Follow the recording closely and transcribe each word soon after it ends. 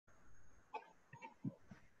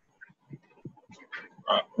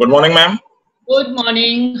Good morning, ma'am. Good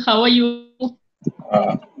morning. How are you?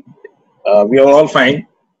 Uh, we are all fine,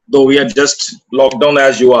 though we are just locked down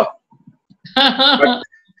as you are. But,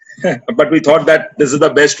 but we thought that this is the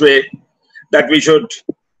best way that we should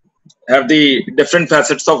have the different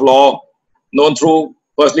facets of law known through,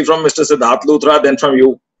 firstly from Mr. Geeta Luthra, then from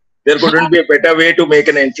you. There couldn't be a better way to make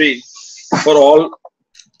an entry for all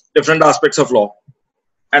different aspects of law.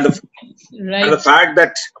 And the fact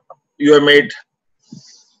that you have made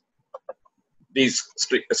these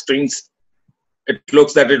screens, it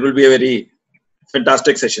looks that it will be a very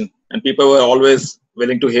fantastic session, and people were always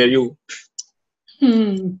willing to hear you.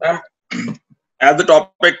 As the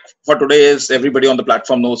topic for today is, everybody on the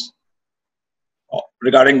platform knows,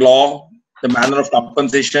 regarding law, the manner of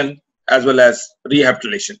compensation, as well as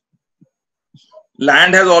rehabilitation.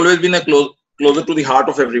 Land has always been closer to the heart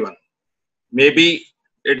of everyone. Maybe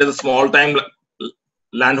it is a small time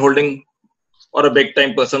land holding or a big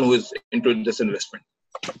time person who is into this investment.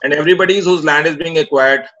 And everybody whose land is being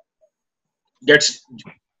acquired gets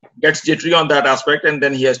jittery on that aspect, and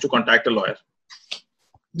then he has to contact a lawyer.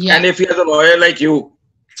 Yeah. And if he has a lawyer like you,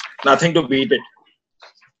 nothing to beat it.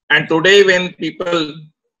 And today, when people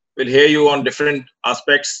will hear you on different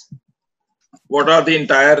aspects, what are the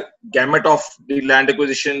entire gamut of the land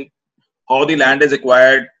acquisition, how the land is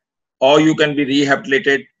acquired, how you can be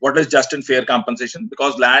rehabilitated, what is just and fair compensation,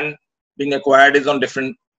 because land being acquired is on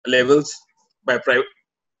different levels by private,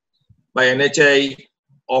 by NHI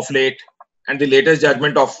of late, and the latest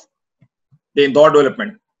judgment of the Indore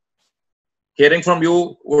development. Hearing from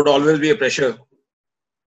you would always be a pleasure.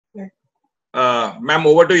 Ma'am,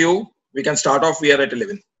 over to you. We can start off. We are at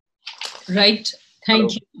 11. Right.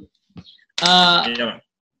 Thank you.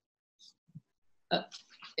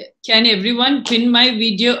 Can everyone pin my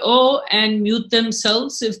video and mute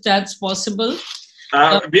themselves if that's possible? We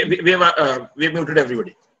have muted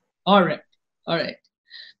everybody. All right. All right.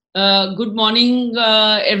 Good morning,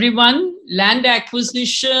 everyone. Land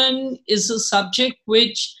acquisition is a subject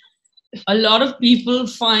which a lot of people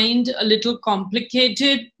find a little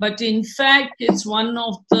complicated, but in fact, it's one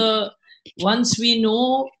of the, once we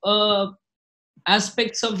know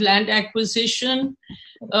aspects of land acquisition,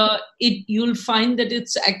 you'll find that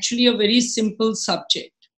it's actually a very simple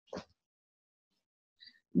subject.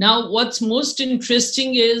 Now, what's most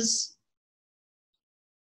interesting is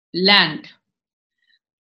land.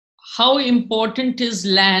 How important is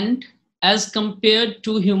land as compared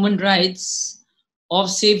to human rights of,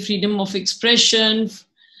 say, freedom of expression,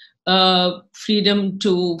 freedom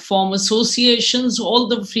to form associations, all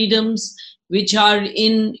the freedoms which are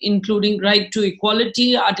including right to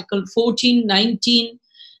equality, Article 14, 19.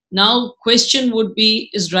 Now, question would be,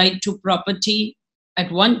 is right to property? At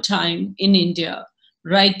one time in India,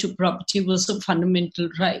 right to property was a fundamental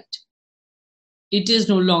right. It is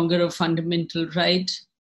no longer a fundamental right.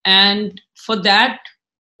 And for that,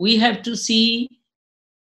 we have to see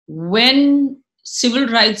when civil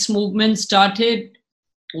rights movement started,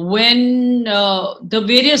 when the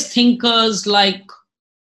various thinkers like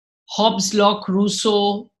Hobbes, Locke,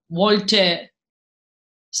 Rousseau, Voltaire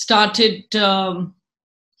started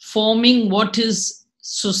forming what is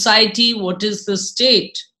society, what is the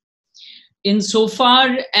state.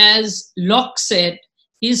 Insofar as Locke said,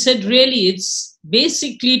 he said really it's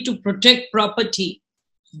basically to protect property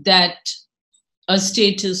that a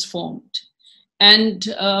state is formed. And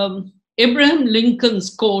Abraham Lincoln's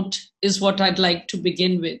quote is what I'd like to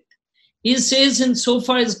begin with. He says,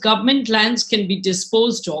 insofar as government lands can be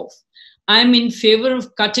disposed of, I'm in favor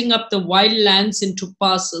of cutting up the wild lands into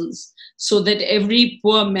parcels so that every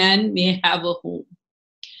poor man may have a home.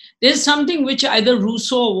 There's something which either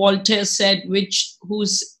Rousseau or Voltaire said, who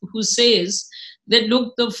says that,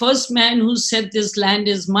 look, the first man who said this land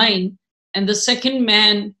is mine and the second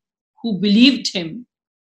man who believed him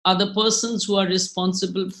are the persons who are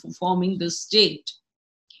responsible for forming the state.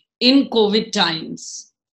 In COVID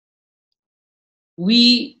times,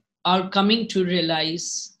 we are coming to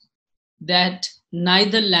realize that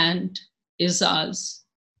neither land is ours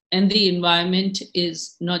and the environment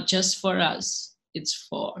is not just for us, it's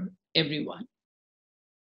for everyone.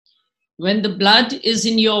 When the blood is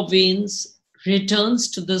in your veins,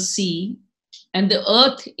 returns to the sea, and the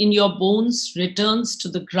earth in your bones returns to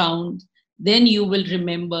the ground, then you will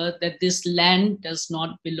remember that this land does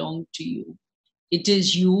not belong to you. It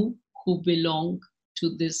is you who belong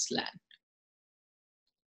to this land.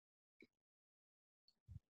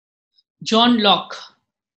 John Locke.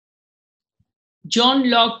 John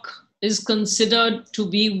Locke is considered to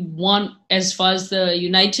be one, as far as the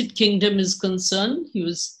United Kingdom is concerned,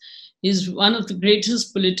 he's one of the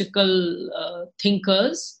greatest political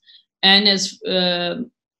thinkers. And as in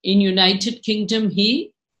United Kingdom,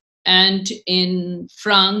 he, and in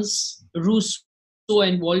France, Rousseau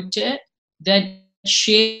and Voltaire, that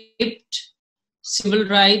shaped civil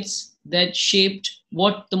rights, that shaped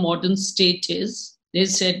what the modern state is. They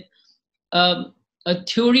said a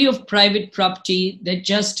theory of private property that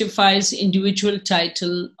justifies individual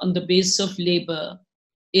title on the basis of labor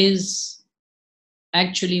is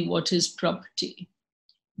actually what is property.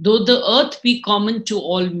 Though the earth be common to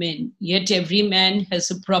all men, yet every man has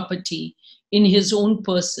a property in his own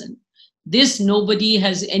person. This nobody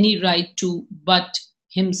has any right to but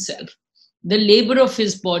himself. The labor of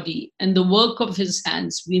his body and the work of his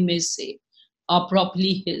hands, we may say, are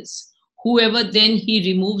properly his. Whoever then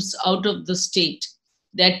he removes out of the state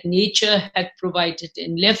that nature had provided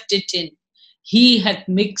and left it in, he hath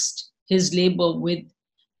mixed his labor with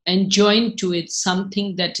and joined to it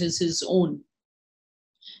something that is his own,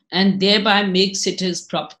 and thereby makes it his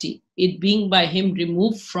property. It being by him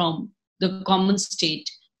removed from the common state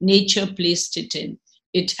nature placed it in,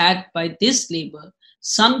 it hath by this labor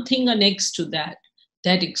something annexed to that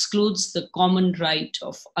excludes the common right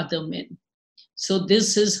of other men. So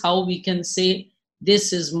this is how we can say,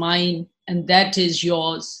 this is mine and that is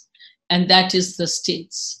yours, and that is the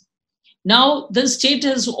state's. Now, the state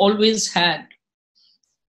has always had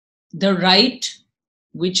the right,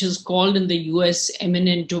 which is called in the US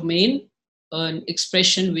eminent domain, an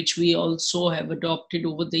expression which we also have adopted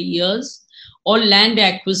over the years, or land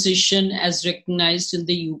acquisition as recognized in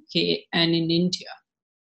the UK and in India.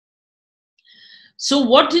 So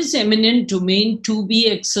what is eminent domain to be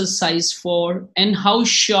exercised for, and how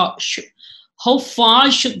far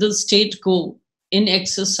should the state go in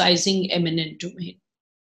exercising eminent domain?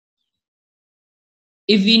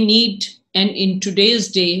 If we need, and in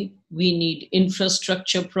today's day, we need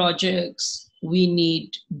infrastructure projects, we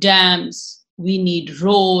need dams, we need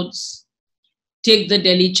roads. Take the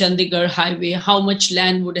Delhi-Chandigarh highway, how much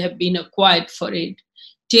land would have been acquired for it?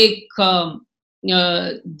 Take the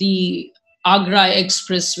Agra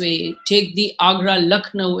expressway, take the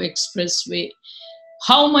Agra-Lucknow expressway.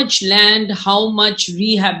 How much land, how much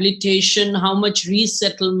rehabilitation, how much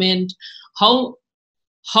resettlement, how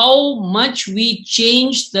much we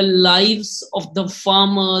changed the lives of the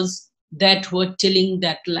farmers that were tilling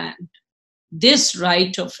that land. This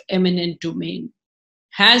right of eminent domain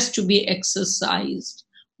has to be exercised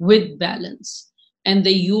with balance. And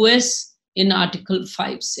the US in Article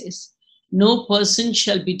 5 says, no person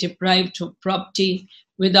shall be deprived of property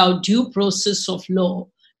without due process of law,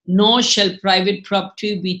 nor shall private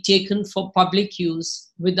property be taken for public use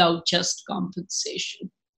without just compensation.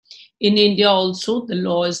 In India also, the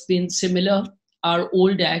law has been similar. Our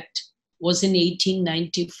old act was an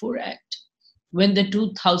 1894 act. When the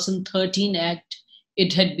 2013 act,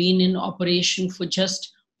 it had been in operation for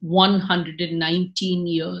just 119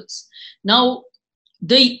 years. Now,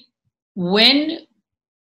 when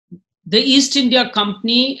the East India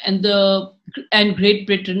Company and Great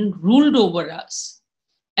Britain ruled over us,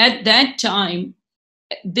 at that time,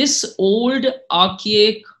 this old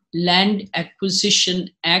archaic Land Acquisition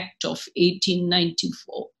Act of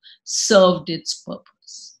 1894 served its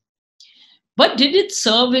purpose. But did it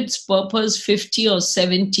serve its purpose 50 or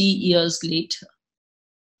 70 years later?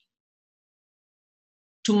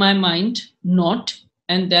 To my mind, not.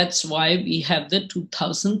 And that's why we have the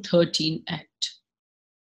 2013 Act.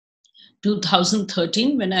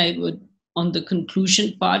 2013, when I would, on the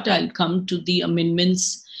conclusion part, I'll come to the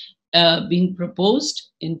amendments being proposed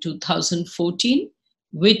in 2014,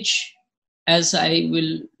 which, as I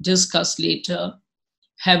will discuss later,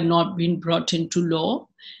 have not been brought into law.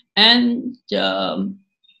 And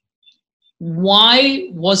why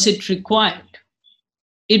was it required?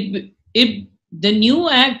 The new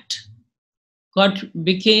act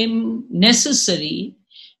became necessary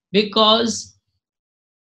because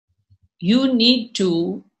you need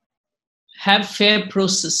to have fair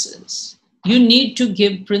processes. You need to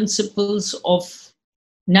give principles of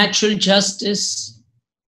natural justice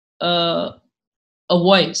a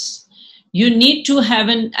voice. You need to have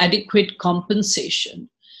an adequate compensation.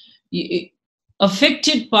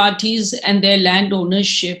 Affected parties and their land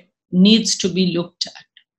ownership needs to be looked at.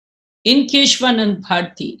 In Keshwanand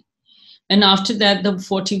Bharti, and after that, the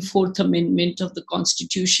 44th Amendment of the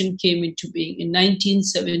Constitution came into being in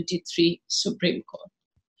 1973 Supreme Court.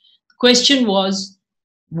 The question was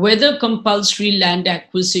whether compulsory land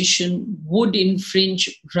acquisition would infringe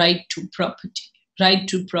right to property. Right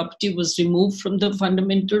to property was removed from the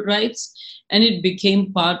fundamental rights and it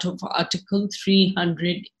became part of Article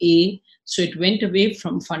 300A. So it went away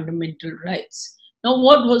from fundamental rights. Now,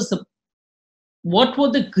 what were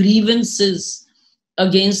the grievances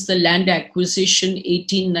against the Land Acquisition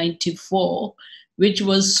 1894, which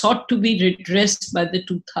was sought to be redressed by the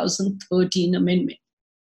 2013 amendment.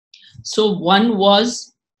 So one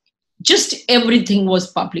was just everything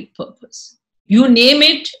was public purpose. You name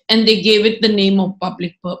it and they gave it the name of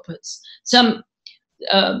public purpose.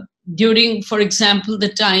 During, for example, the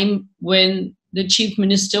time when the chief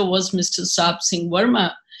minister was Mr. Saab Singh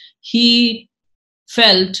Verma, he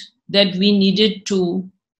felt that we needed to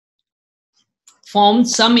form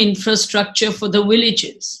some infrastructure for the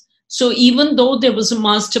villages. So even though there was a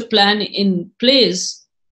master plan in place,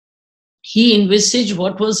 he envisaged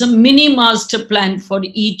what was a mini master plan for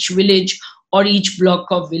each village or each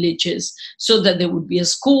block of villages, so that there would be a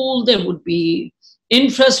school, there would be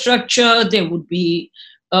infrastructure, there would be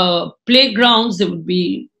playgrounds, there would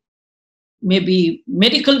be maybe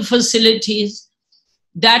medical facilities.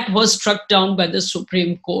 That was struck down by the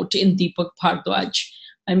Supreme Court in Deepak Bhardwaj.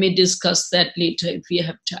 I may discuss that later if we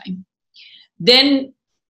have time. Then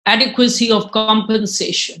adequacy of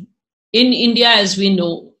compensation. In India, as we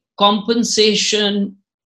know, compensation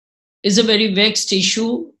is a very vexed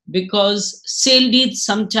issue because sale deeds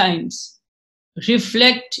sometimes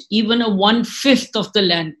reflect even a 1/5 of the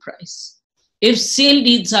land price. If sale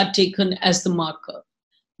deeds are taken as the marker,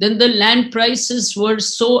 then the land prices were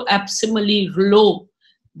so abysmally low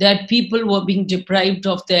that people were being deprived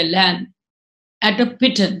of their land at a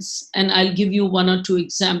pittance. And I'll give you one or two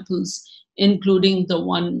examples, including the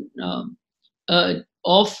one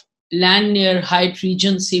of land near Hyatt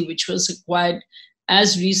Regency, which was acquired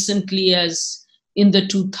as recently as in the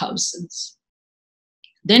 2000s.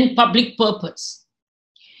 Then public purpose.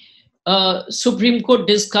 Supreme Court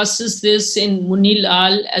discusses this in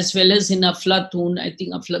Munilal as well as in Aflatun. I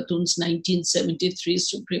think Aflatun's 1973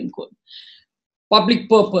 Supreme Court. Public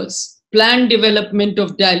purpose, planned development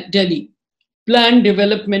of Delhi, planned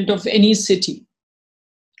development of any city.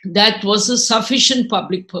 That was a sufficient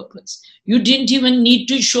public purpose. You didn't even need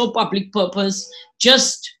to show public purpose,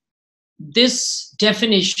 just this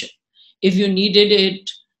definition. If you needed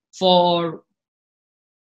it for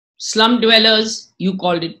slum dwellers, you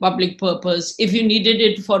called it public purpose. If you needed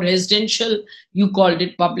it for residential, you called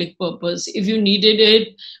it public purpose. If you needed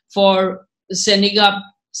it for sending up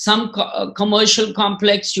some commercial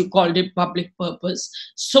complex, you called it public purpose.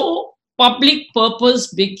 So public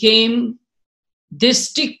purpose became this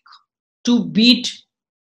stick to beat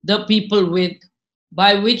the people with,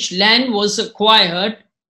 by which land was acquired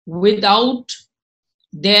without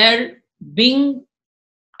there being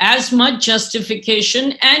as much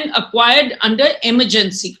justification and acquired under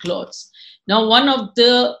emergency clause. Now, one of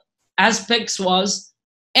the aspects was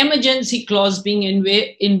emergency clause being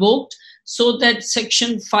invoked so that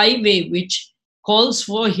Section 5A, which calls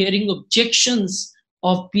for hearing objections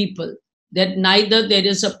of people, that neither there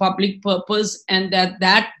is a public purpose and that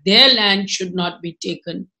their land should not be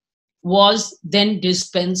taken, was then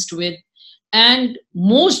dispensed with. And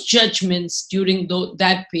most judgments during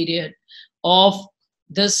that period of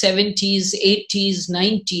the 70s, 80s,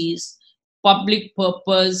 90s, public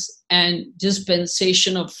purpose and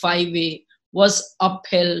dispensation of 5A was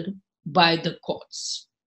upheld by the courts.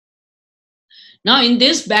 Now, in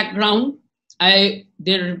this background,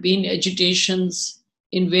 there have been agitations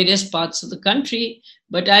in various parts of the country,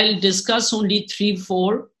 but I'll discuss only 3,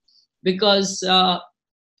 4, because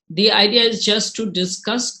the idea is just to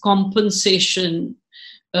discuss compensation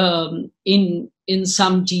in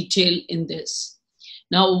some detail in this.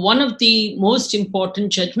 Now, one of the most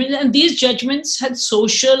important judgments, and these judgments had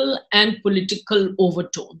social and political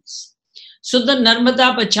overtones. So the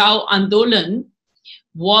Narmada Bachao Andolan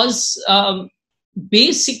was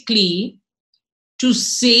basically to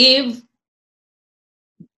save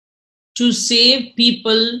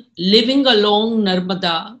people living along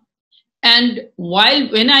Narmada. And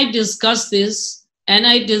when I discuss this, and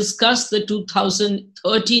I discuss the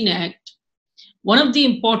 2013 Act, one of the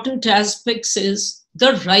important aspects is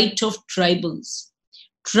the right of tribals.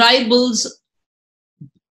 Tribals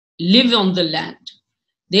live on the land.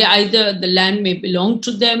 The land may belong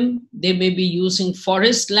to them, they may be using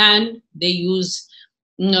forest land, they use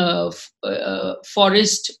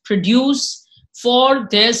forest produce for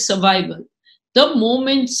their survival. The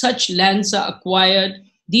moment such lands are acquired,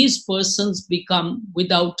 these persons become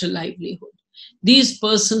without a livelihood. These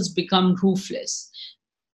persons become roofless.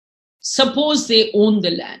 Suppose they own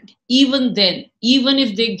the land. Even then, even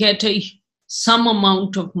if they get some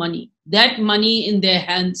amount of money, that money in their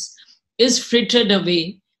hands is frittered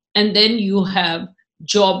away, and then you have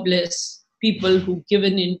jobless people who've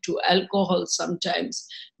given into alcohol sometimes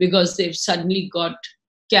because they've suddenly got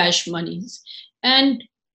cash monies. And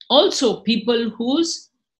also people who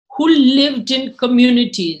who lived in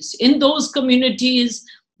communities. In those communities,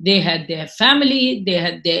 they had their family, they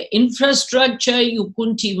had their infrastructure. You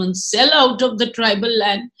couldn't even sell out of the tribal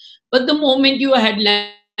land. But the moment you had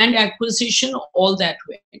land acquisition, all that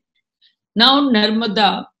went. Now,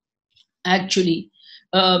 Narmada, actually,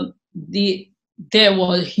 there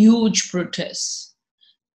were huge protests.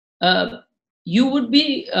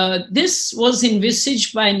 This was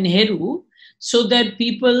envisaged by Nehru so that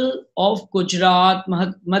people of Gujarat,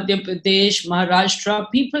 Madhya Pradesh,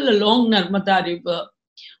 Maharashtra, people along Narmada River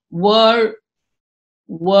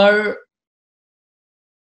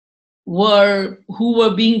who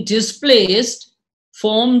were being displaced,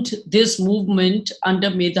 formed this movement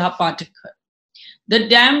under Medha Patekar. The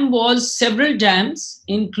dam was several dams,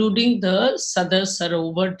 including the Sadar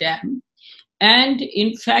Sarovar Dam. And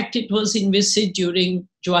in fact, it was envisaged during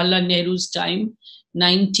Jawaharlal Nehru's time,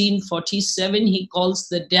 1947. He calls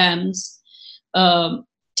the dams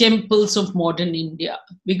temples of modern India,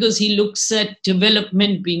 because he looks at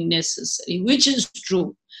development being necessary, which is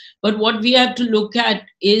true. But what we have to look at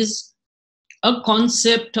is a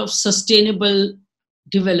concept of sustainable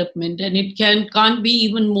development, and it can't be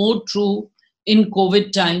even more true in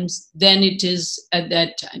COVID times than it is at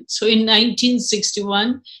that time. So in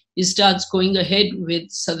 1961, he starts going ahead with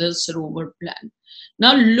Sadar Sarovar plan.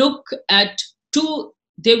 Now look at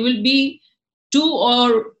there will be 2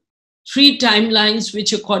 or 3 timelines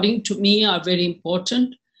which according to me are very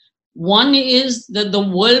important. One is that the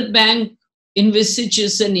World Bank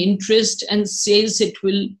envisages an interest and says it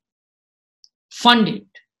will fund it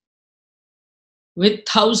with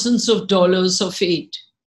thousands of dollars of aid.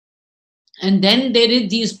 And then there are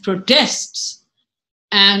these protests,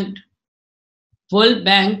 and World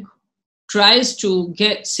Bank tries to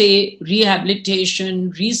get, say,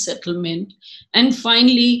 rehabilitation, resettlement, and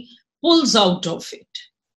finally pulls out of it.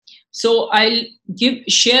 So I'll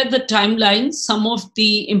share the timelines. Some of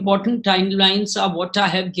the important timelines are what I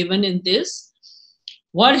have given in this.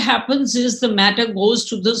 What happens is the matter goes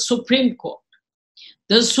to the Supreme Court.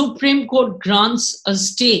 The Supreme Court grants a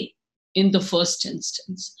stay in the first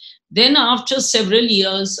instance. Then after several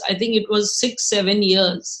years, I think it was 6-7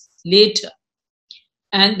 years later,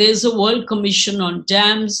 and there's a World Commission on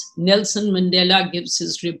Dams. Nelson Mandela gives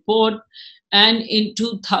his report, and in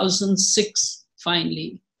 2006,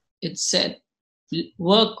 finally, it said,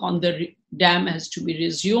 work on the dam has to be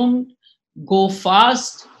resumed, go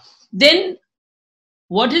fast. Then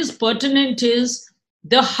what is pertinent is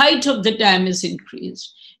the height of the dam is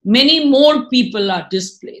increased. Many more people are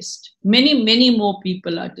displaced. Many more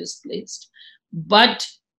people are displaced. But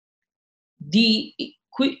the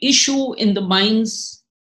issue in the minds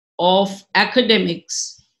of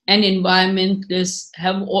academics and environmentalists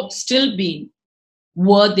have still been,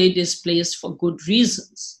 were they displaced for good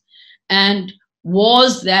reasons? And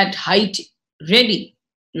was that height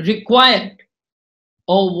required?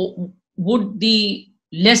 Or would the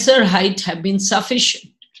lesser height have been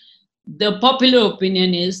sufficient? The popular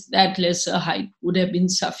opinion is that lesser height would have been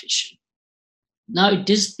sufficient. Now it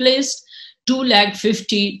displaced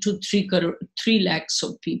 250,000 to 3 lakhs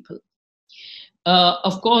of people.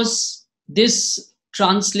 Of course, this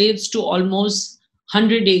translates to almost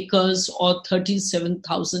 100 acres or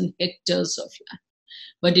 37,000 hectares of land.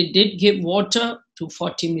 But it did give water to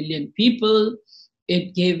 40 million people.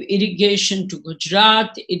 It gave irrigation to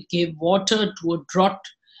Gujarat. It gave water to a drought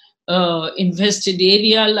invested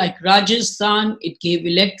area like Rajasthan. It gave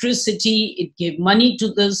electricity. It gave money to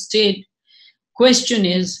the state. Question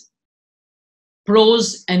is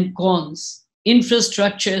pros and cons.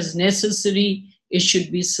 Infrastructure is necessary. It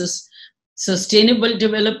should be sustainable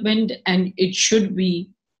development, and it should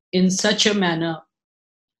be in such a manner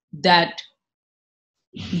that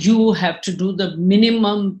you have to do the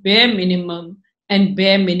minimum, bare minimum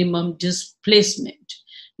displacement.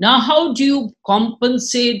 Now, how do you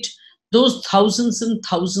compensate those thousands and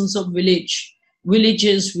thousands of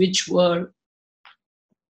villages which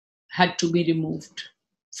had to be removed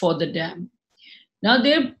for the dam? Now,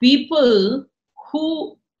 there are people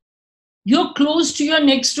who, you're close to your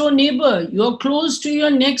next door neighbor, you're close to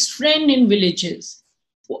your next friend in villages.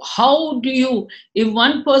 How do you, if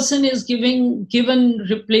one person is given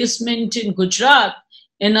replacement in Gujarat,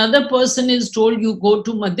 another person is told you go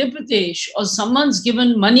to Madhya Pradesh, or someone's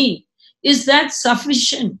given money, is that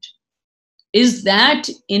sufficient? Is that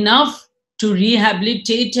enough to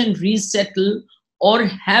rehabilitate and resettle, or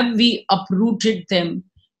have we uprooted them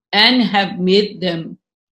and have made them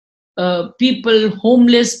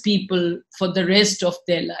homeless people for the rest of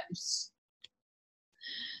their lives?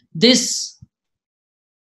 This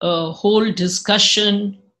whole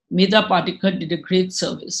discussion, Medha Patekar did a great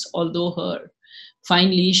service, although her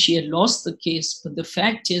Finally, she had lost the case, but the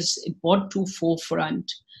fact is it brought to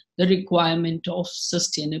forefront the requirement of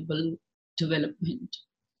sustainable development.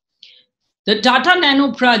 The Tata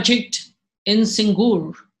Nano project in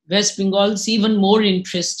Singur, West Bengal, is even more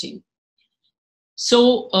interesting.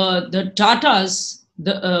 So the Tatas,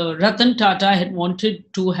 Ratan Tata had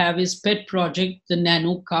wanted to have his pet project, the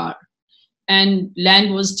Nano car, and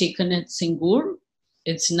land was taken at Singur.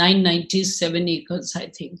 It's 997 acres, I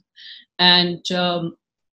think. And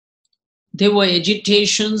there were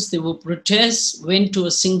agitations, there were protests, went to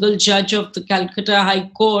a single judge of the Calcutta High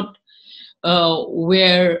Court,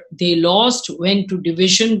 where they lost, went to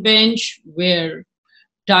division bench, where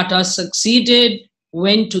Tata succeeded,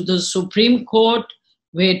 went to the Supreme Court,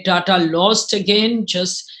 where Tata lost again.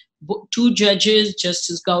 Just two judges,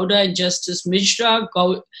 Justice Gowda and Justice Mishra.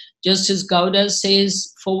 Justice Gowda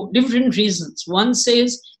says, for different reasons. One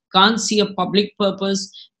says, can't see a public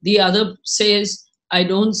purpose. The other says, I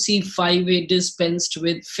don't see 5A dispensed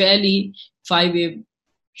with fairly. 5A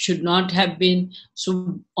should not have been.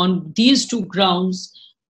 So on these two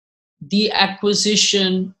grounds, the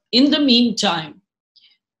acquisition, in the meantime,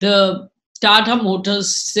 the Tata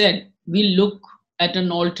Motors said, we look at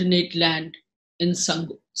an alternate land in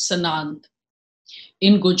Sanand,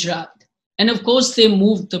 in Gujarat. And of course, they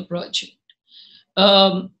moved the project.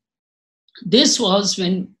 This was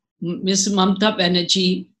when Ms. Mamata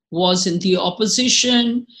Banerjee was in the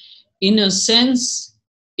opposition. In a sense,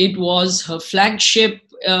 it was her flagship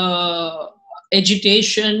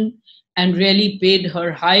agitation and really paid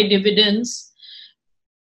her high dividends.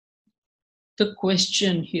 The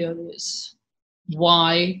question here is,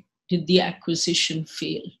 why did the acquisition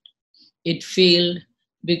fail? It failed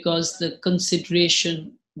because the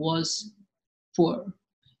consideration was poor.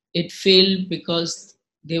 It failed because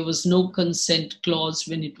there was no consent clause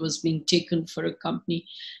when it was being taken for a company,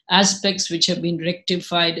 aspects which have been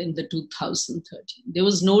rectified in the 2013. There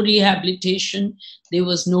was no rehabilitation, there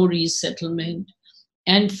was no resettlement,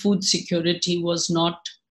 and food security was not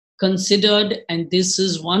considered. And this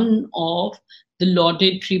is one of the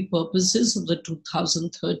laudatory purposes of the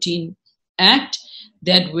 2013 Act,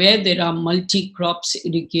 that where there are multi-crops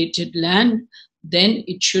irrigated land, then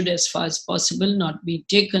it should, as far as possible, not be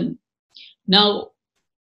taken. Now,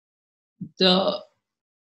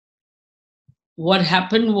 what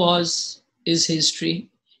happened is history,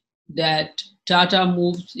 that Tata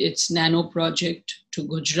moved its nano project to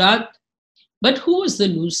Gujarat. But who was the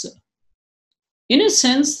loser? In a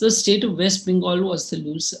sense, the state of West Bengal was the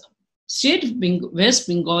loser. State of West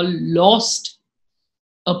Bengal lost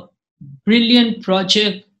a brilliant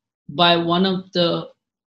project by one of the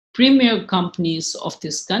premier companies of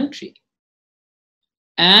this country.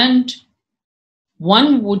 And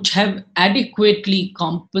one would have adequately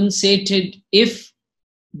compensated if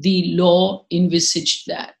the law envisaged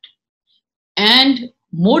that. And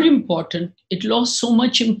more important, it lost so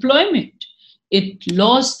much employment. It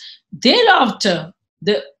lost, thereafter,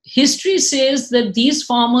 the history says that these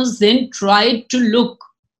farmers then tried to look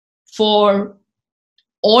for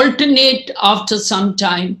alternate, after some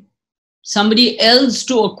time, somebody else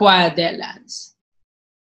to acquire their lands.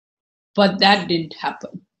 But that didn't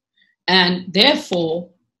happen. And therefore,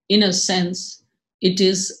 in a sense, it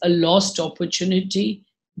is a lost opportunity,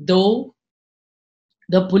 though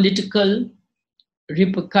the political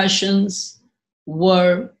repercussions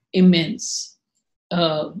were immense,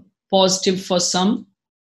 positive for some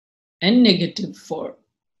and negative for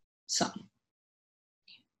some.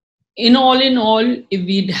 In all, if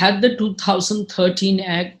we'd had the 2013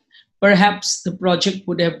 Act, perhaps the project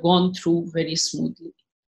would have gone through very smoothly.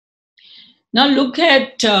 Now look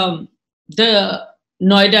at the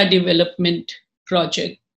Noida development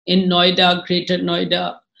project. In Noida, Greater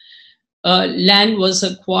Noida, land was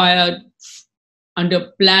acquired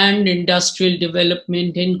under planned industrial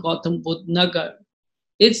development in Gautam Budh Nagar.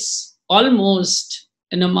 It's almost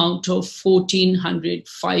an amount of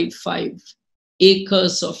 1,455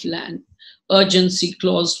 acres of land. Urgency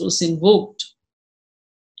clause was invoked.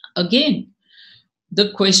 Again,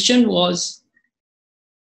 the question was,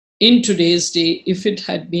 in today's day, if it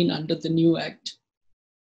had been under the new Act,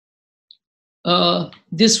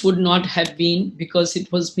 this would not have been, because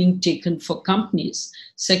it was being taken for companies.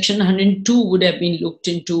 Section 102 would have been looked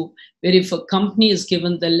into, where if a company is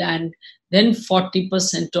given the land, then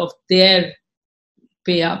 40% of their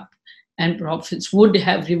pay up and profits would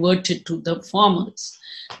have reverted to the farmers.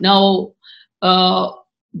 Now,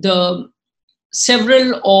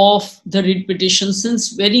 several of the writ petitions,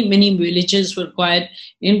 since very many villages were acquired,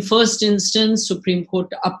 in first instance, Supreme Court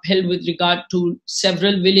upheld with regard to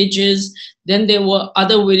several villages. Then there were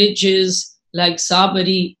other villages like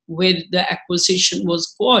Sabari, where the acquisition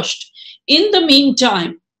was quashed. In the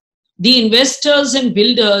meantime, the investors and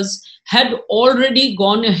builders had already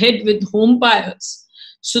gone ahead with home buyers.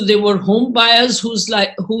 So there were home buyers whose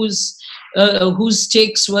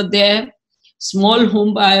stakes were there, small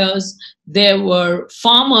home buyers. There were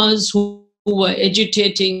farmers who were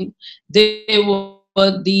agitating. There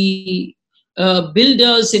were the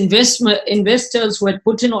builders, investors who had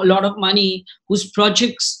put in a lot of money, whose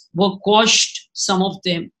projects were quashed, some of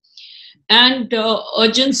them. And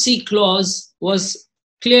urgency clause was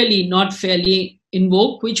clearly not fairly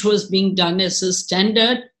invoked, which was being done as a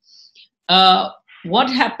standard.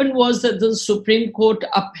 What happened was that the Supreme Court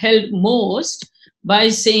upheld most by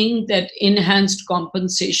saying that enhanced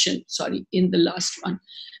compensation, in the last one,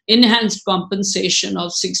 enhanced compensation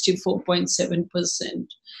of 64.7%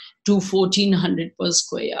 to 1,400 per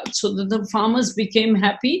square yard. So that the farmers became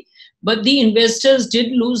happy, but the investors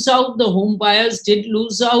did lose out, the home buyers did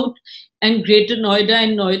lose out, and Greater Noida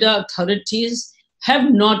and Noida authorities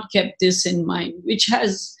have not kept this in mind, which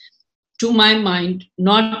has, to my mind,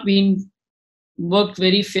 not been worked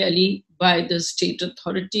very fairly by the state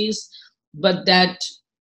authorities, but that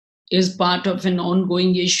is part of an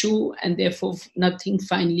ongoing issue, and therefore nothing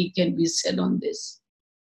finally can be said on this.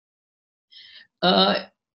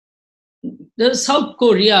 The South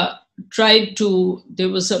Korea tried to, there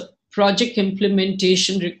was a project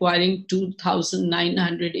implementation requiring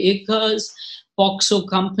 2,900 acres. POSCO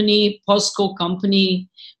company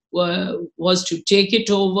was to take it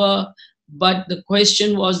over, but the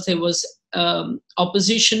question was, there was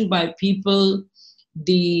opposition by people.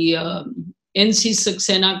 The NC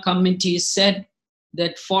Saxena committee said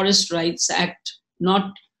that Forest Rights Act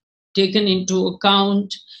not taken into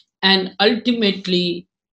account, and ultimately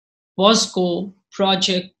POSCO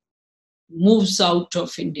project moves out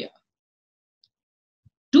of India.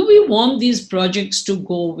 Do we want these projects to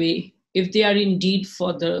go away if they are indeed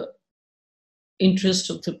for the interest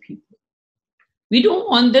of the people? We don't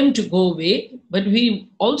want them to go away, but we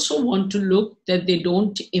also want to look that they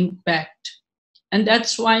don't impact. And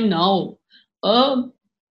that's why now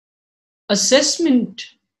assessment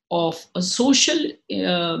of a social,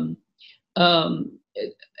 an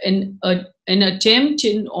attempt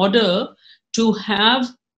in order to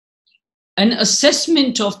have an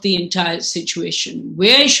assessment of the entire situation.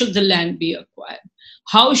 Where should the land be acquired?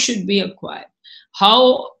 How should be acquired?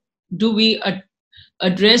 How do we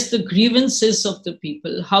address the grievances of the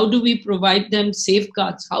people? How do we provide them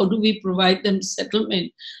safeguards? How do we provide them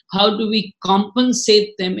settlement? How do we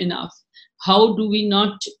compensate them enough? How do we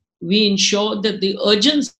ensure that the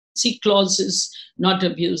urgency clause is not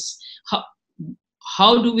abused?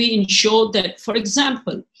 How do we ensure that, for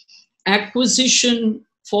example, acquisition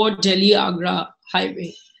for Delhi-Agra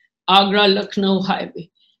highway, Agra-Lucknow highway,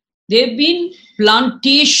 they've been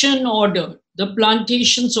plantation ordered. The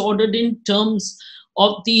plantations ordered in terms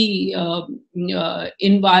of the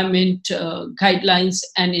environment guidelines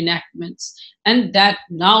and enactments. And that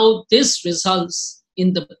now this results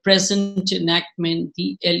in the present enactment,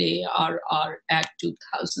 the LARR Act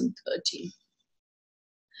 2013.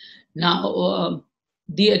 Now,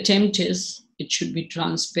 the attempt is, it should be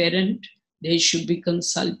transparent, there should be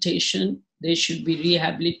consultation, there should be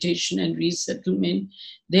rehabilitation and resettlement,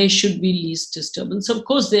 there should be least disturbance. Of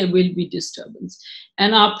course, there will be disturbance.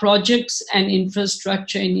 And our projects and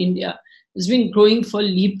infrastructure in India has been growing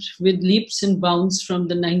with leaps and bounds from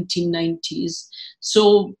the 1990s.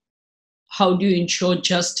 So how do you ensure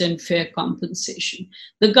just and fair compensation?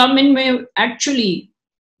 The government may actually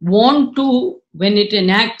want to, when it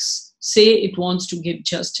enacts, say it wants to give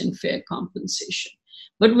just and fair compensation.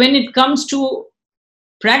 But when it comes to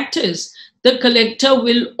practice, the collector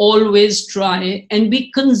will always try and be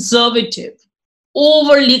conservative,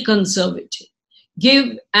 overly conservative,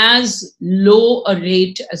 give as low a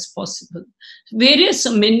rate as possible. Various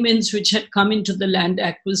amendments which had come into the Land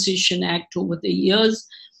Acquisition Act over the years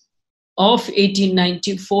of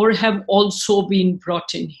 1894 have also been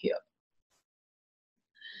brought in here.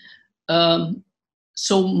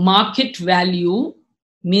 So market value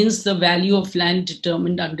means the value of land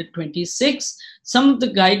determined under 26. Some of the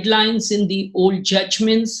guidelines in the old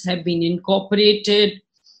judgments have been incorporated,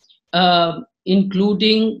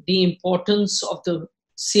 including the importance of the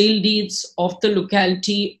sale deeds of the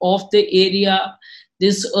locality, of the area.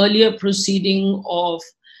 This earlier proceeding of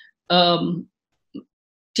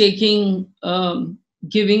giving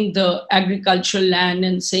the agricultural land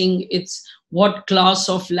and saying it's what class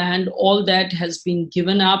of land, all that has been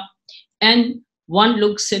given up. And one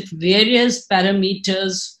looks at various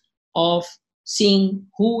parameters of seeing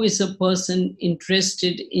who is a person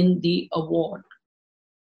interested in the award.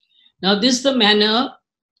 Now, this is the manner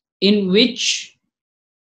in which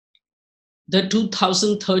the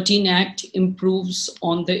 2013 Act improves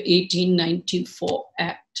on the 1894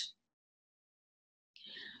 Act.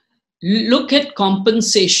 Look at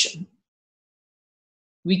compensation.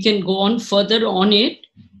 We can go on further on it,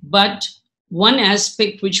 but one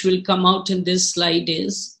aspect which will come out in this slide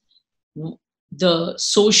is the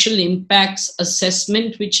social impacts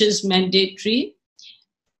assessment, which is mandatory,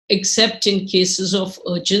 except in cases of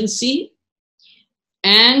urgency,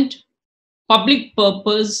 and public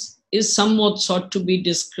purpose is somewhat sought to be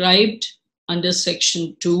described under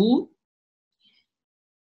Section 2.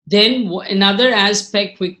 Then another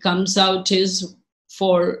aspect which comes out is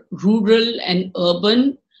for rural and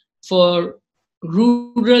urban. For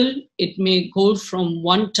rural, it may go from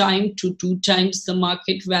 1 time to 2 times the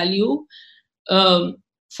market value.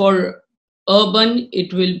 For urban,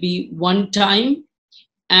 it will be 1 time,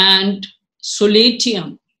 and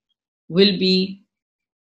solatium will be,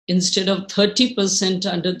 instead of 30%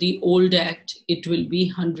 under the old Act, it will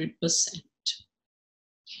be 100%.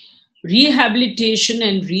 Rehabilitation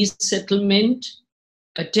and resettlement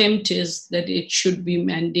attempt is that it should be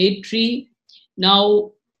mandatory.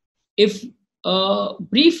 Now, if a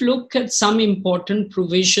brief look at some important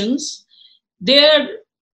provisions, they're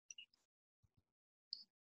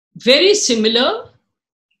very similar,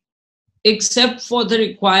 except for the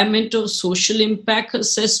requirement of social impact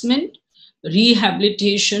assessment,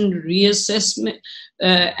 rehabilitation, reassessment,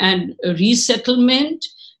 and resettlement,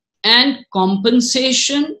 and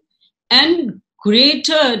compensation, and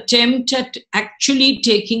greater attempt at actually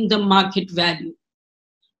taking the market value.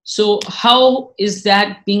 So how is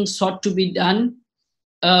that being sought to be done?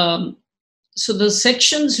 So the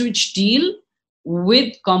sections which deal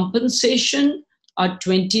with compensation are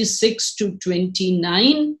 26 to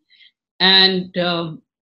 29, and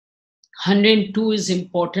 102 is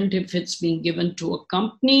important if it's being given to a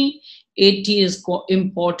company. 80 is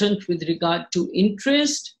important with regard to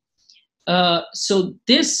interest. So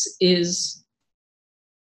this is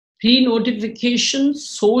pre-notification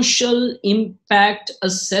social impact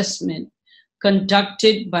assessment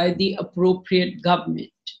conducted by the appropriate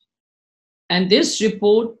government. And this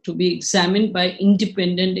report to be examined by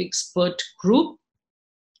independent expert group.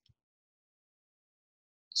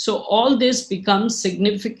 So all this becomes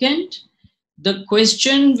significant. The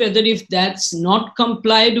question whether if that's not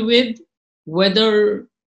complied with, whether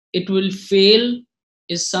it will fail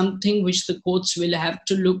is something which the courts will have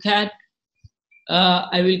to look at.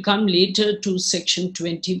 I will come later to section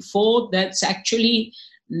 24. That's actually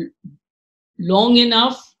long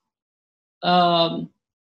enough and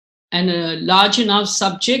a large enough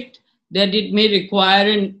subject that it may require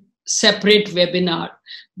a separate webinar.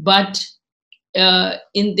 But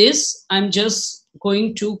in this, I'm just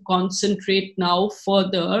going to concentrate now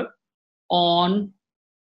further on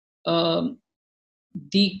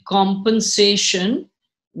the compensation,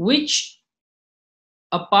 which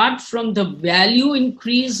apart from the value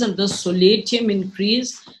increase and the solatium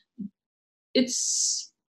increase,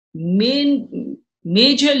 it's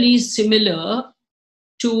majorly similar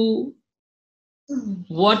to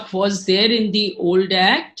what was there in the old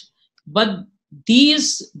Act, but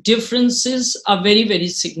these differences are very, very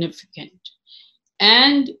significant.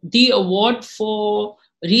 And the award for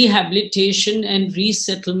rehabilitation and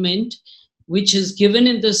resettlement, which is given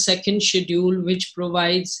in the second schedule, which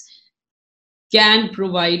can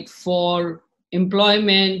provide for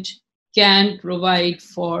employment, can provide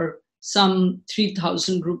for some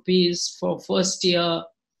 3,000 rupees for first year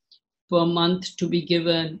per month to be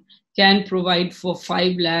given, can provide for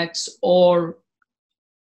 5 lakhs or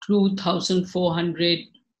 2,400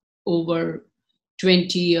 over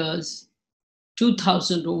 20 years,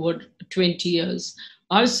 2,000 over 20 years,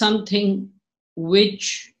 are something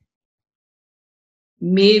which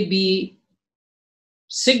may be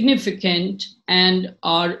significant and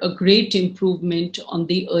are a great improvement on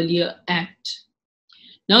the earlier Act.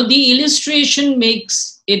 Now, the illustration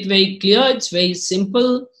makes it very clear. It's very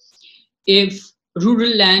simple. If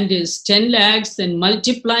rural land is 10 lakhs, then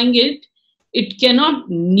multiplying it, it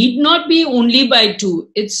need not be only by 2.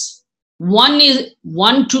 It's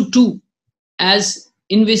 1 to 2 as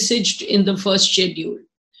envisaged in the first schedule.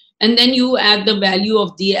 And then you add the value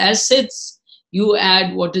of the assets, you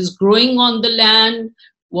add what is growing on the land,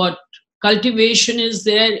 what cultivation is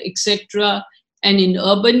there, etc. And in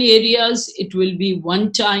urban areas, it will be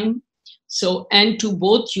 1 time. So, and to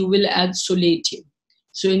both, you will add solatium.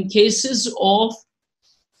 So in cases of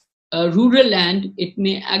rural land, it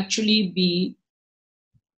may actually be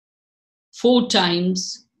 4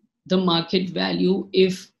 times the market value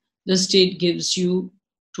if the state gives you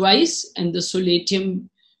twice and the solatium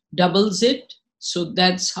doubles it. So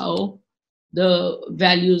that's how the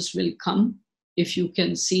values will come. If you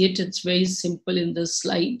can see it, it's very simple in the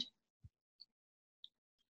slide.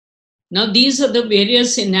 Now, these are the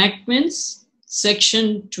various enactments.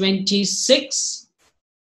 Section 26.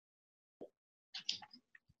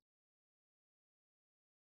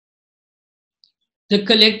 The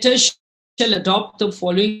collector shall adopt the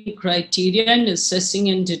following criteria in assessing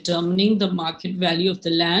and determining the market value of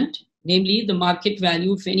the land, namely the market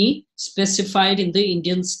value, if any, specified in the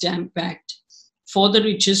Indian Stamp Act for the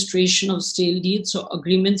registration of sale deeds or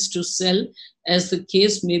agreements to sell, as the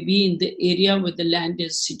case may be in the area where the land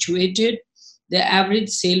is situated, the average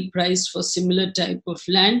sale price for similar type of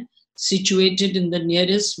land situated in the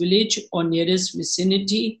nearest village or nearest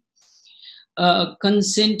vicinity,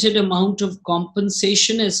 consented amount of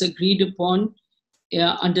compensation as agreed upon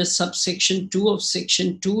under subsection 2 of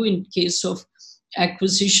section 2 in case of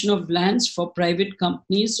acquisition of lands for private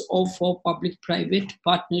companies or for public-private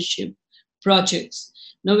partnership projects.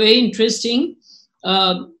 Now, very interesting,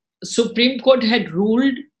 Supreme Court had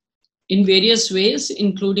ruled in various ways,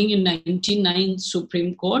 including in 1999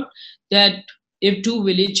 Supreme Court, that if two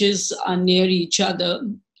villages are near each other,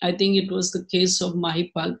 I think it was the case of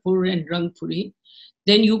Mahipalpur and Rangpuri,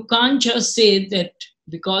 then you can't just say that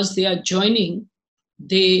because they are joining,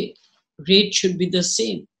 the rate should be the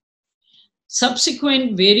same.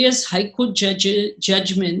 Subsequent various High Court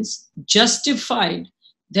judgments justified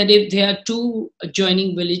that if there are two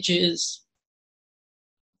adjoining villages,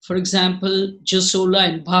 for example, Jasola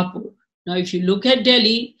and Bhapur. Now, if you look at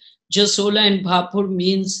Delhi, Jasola and Bhapur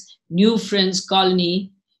means New Friends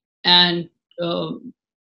Colony and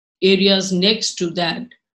areas next to that,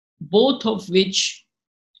 both of which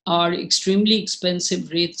are extremely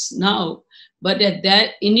expensive rates now. But at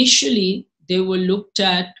that, initially, they were looked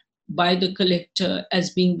at by the collector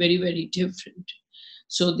as being very, very different.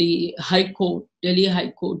 So the High Court, Delhi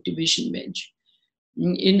High Court Division Bench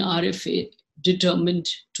in RFA determined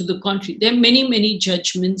to the contrary. There are many, many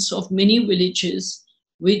judgments of many villages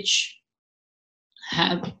which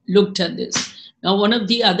have looked at this. Now, one of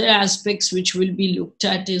the other aspects which will be looked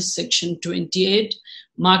at is section 28,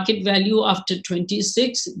 market value after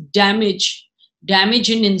 26, damage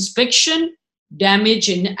in inspection, damage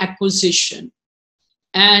in acquisition.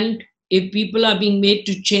 And if people are being made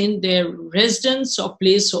to change their residence or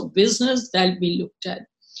place of business, that'll be looked at.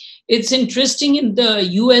 It's interesting in the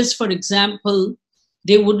US, for example,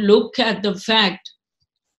 they would look at the fact,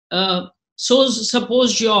 so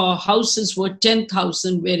suppose your house is worth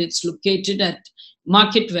 10,000 where it's located at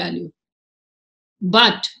market value,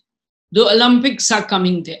 but the Olympics are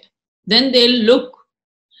coming there. Then they'll look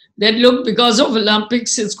because of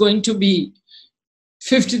Olympics, it's going to be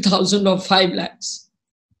 50,000 or 5 lakhs.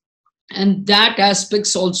 And that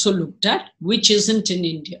aspect's also looked at, which isn't in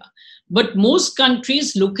India. But most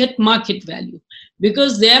countries look at market value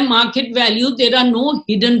because their market value, there are no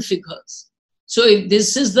hidden figures. So if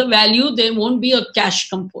this is the value, there won't be a cash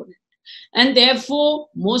component. And therefore,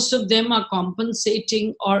 most of them are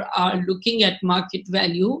compensating or are looking at market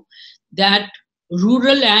value that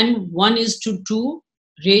rural and 1:2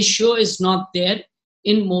 ratio is not there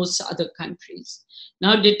in most other countries.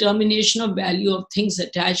 Now, determination of value of things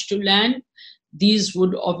attached to land, these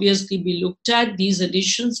would obviously be looked at, these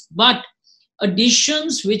additions, but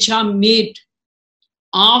additions which are made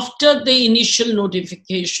after the initial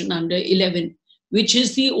notification under 11, which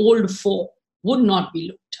is the old 4, would not be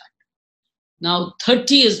looked at. Now,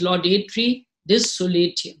 30 is laudatory, this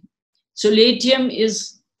solatium. Solatium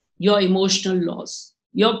is your emotional loss,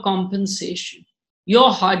 your compensation,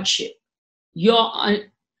 your hardship, your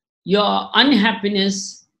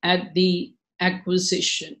unhappiness at the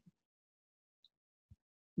acquisition.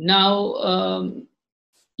 Now,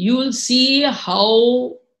 you will see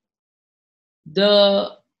how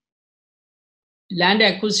the land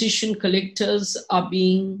acquisition collectors are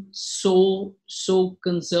being so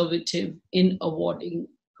conservative in awarding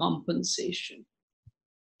compensation.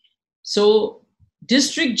 So,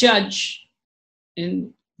 district judge,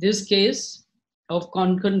 in this case of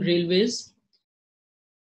Konkan Railways,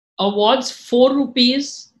 awards 4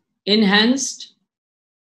 rupees enhanced.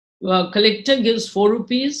 Collector gives 4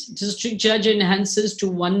 rupees. District judge enhances to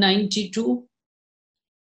 192.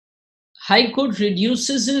 High Court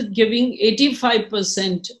reduces it, giving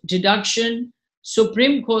 85% deduction.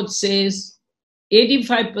 Supreme Court says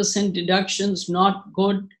 85% deductions not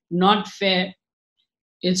good, not fair.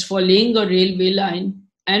 It's for laying a railway line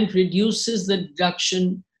and reduces the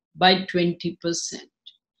deduction by 20%.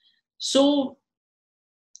 So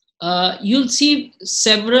you'll see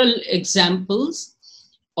several examples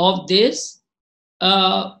of this.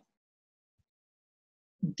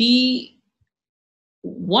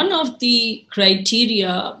 one of the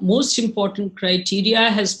criteria, most important criteria,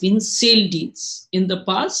 has been sale deeds in the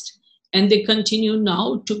past, and they continue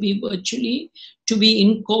now to be virtually to be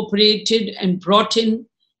incorporated and brought in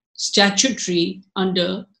statutory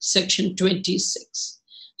under Section 26.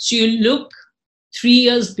 So you look 3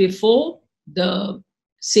 years before the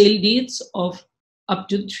sale deeds of up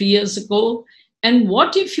to 3 years ago, and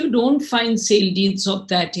what if you don't find sale deeds of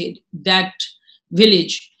that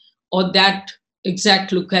village or that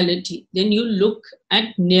exact locality? Then you look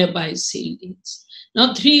at nearby sale deeds.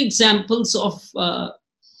 Now, 3 examples of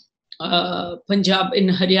Punjab in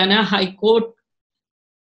Haryana High Court: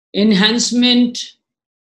 enhancement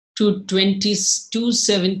to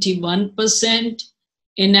 271%,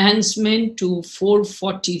 enhancement to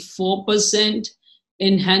 444%,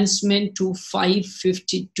 enhancement to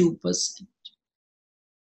 552%.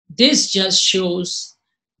 This just shows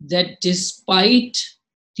that despite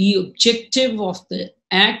the objective of the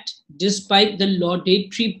Act, despite the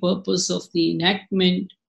laudatory purpose of the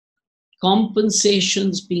enactment,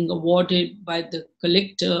 compensations being awarded by the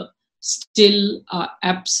collector still are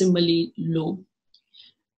abysmally low.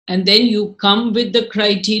 And then you come with the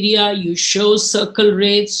criteria, you show circle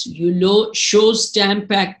rates, you show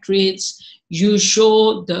Stamp Act rates, you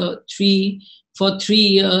show for 3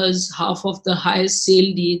 years, half of the highest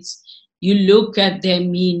sale deeds, you look at their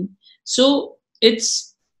mean. So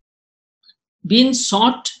it's been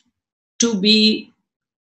sought to be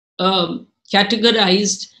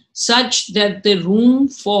categorized such that the room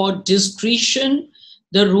for discretion,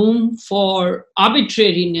 the room for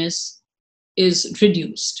arbitrariness is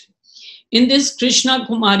reduced. In this Krishna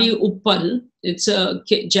Kumari Uppal, it's a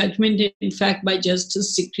judgment, in fact, by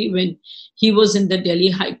Justice Sikri when he was in the Delhi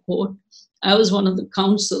High Court. I was one of the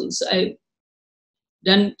counsels. I've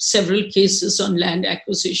done several cases on land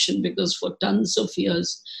acquisition because for tons of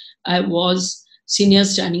years, I was senior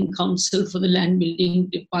standing counsel for the land building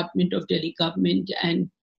department of Delhi government and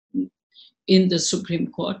in the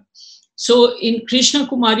Supreme Court. So in Krishna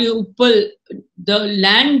Kumari Uppal, the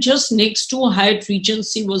land just next to Hyatt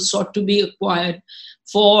Regency was sought to be acquired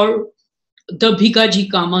for the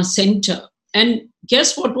Bhikaji Kama Center. And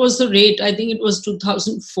guess what was the rate? I think it was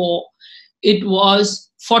 2004. It was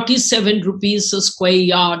 47 rupees a square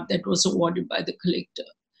yard that was awarded by the collector.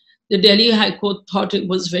 The Delhi High Court thought it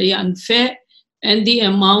was very unfair, and the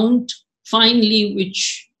amount finally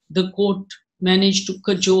which the court managed to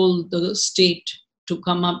cajole the state to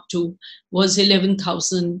come up to was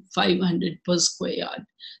 11,500 per square yard.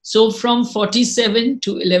 So from 47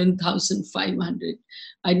 to 11,500,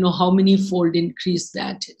 I know how many fold increase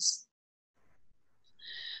that is.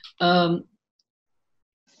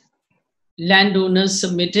 Landowners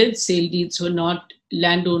submitted, sale deeds were not,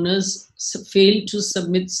 landowners failed to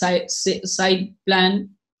submit side plan.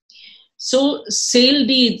 So sale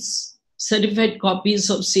deeds, certified copies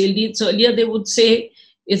of sale deeds, earlier they would say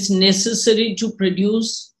it's necessary to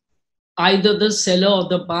produce either the seller or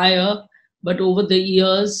the buyer, but over the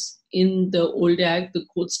years in the old Act, the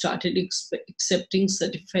court started accepting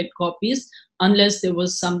certified copies unless there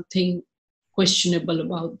was something questionable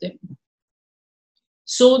about them.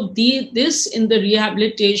 So this in the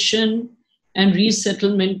rehabilitation and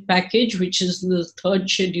resettlement package, which is the 3rd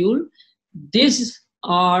schedule, these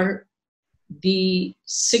are the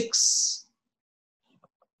 6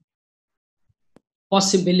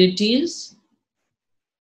 possibilities: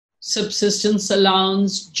 subsistence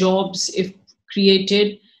allowance, jobs if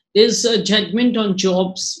created. There's a judgment on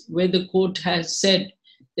jobs where the court has said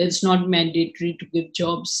that it's not mandatory to give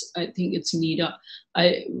jobs. I think it's NIDA.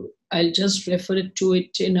 I'll just refer to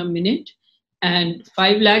it in a minute. And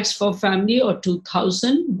 5 lakhs for family or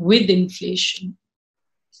 2,000 with inflation.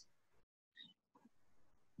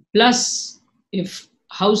 Plus, if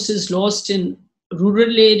house is lost in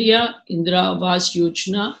rural area, Indira Awas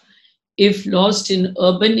Yojana. If lost in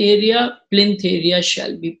urban area, plinth area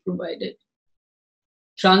shall be provided.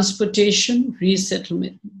 Transportation,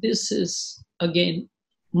 resettlement. This is, again,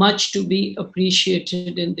 much to be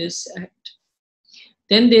appreciated in this Act.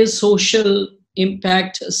 Then there's social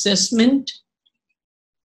impact assessment.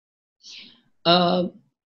 So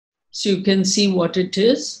you can see what it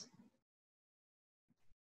is.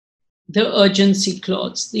 The urgency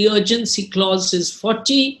clause. The urgency clause is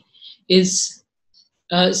 40, is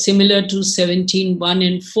similar to 17.1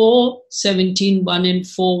 and 4. 17.1 and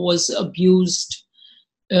 4 was abused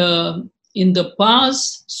in the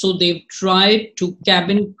past, so they've tried to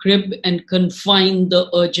cabin crib and confine the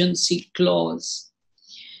urgency clause.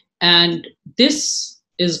 And this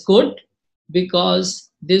is good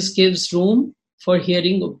because this gives room for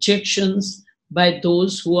hearing objections by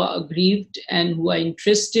those who are aggrieved and who are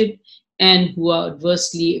interested and who are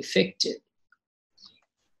adversely affected.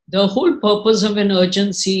 The whole purpose of an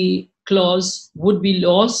urgency clause would be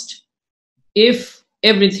lost if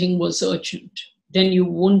everything was urgent. Then you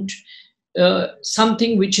won't,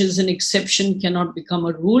 something which is an exception cannot become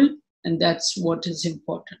a rule, and that's what is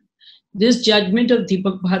important. This judgment of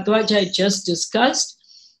Deepak Bhardwaj I just discussed.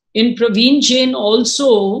 In Praveen Jain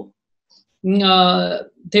also,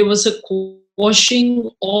 there was a quashing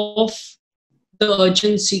of the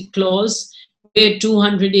urgency clause where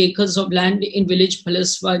 200 acres of land in village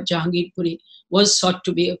Palaswa, Jahangirpuri was sought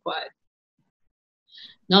to be acquired.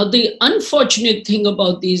 Now, the unfortunate thing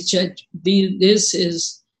about this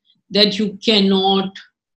is that you cannot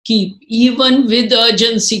keep, even with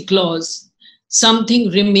urgency clause, something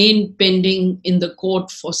remain pending in the court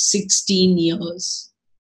for 16 years.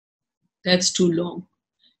 That's too long.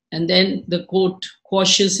 And then the court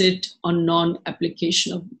quashes it on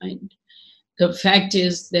non-application of mind. The fact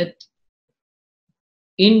is that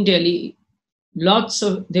in Delhi, I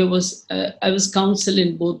was counsel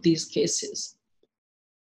in both these cases.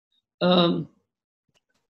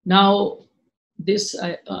 Now, this,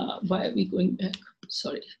 why are we going back?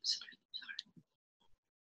 Sorry.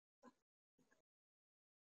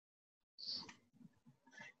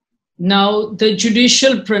 Now, the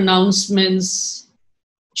judicial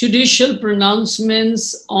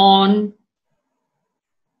pronouncements on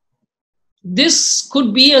this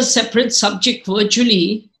could be a separate subject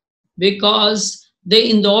virtually, because the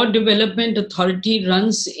Indore Development Authority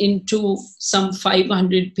runs into some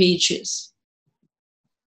 500 pages.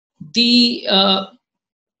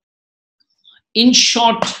 In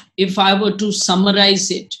short, if I were to summarize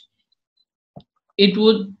it, it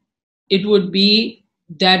would be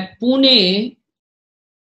that Pune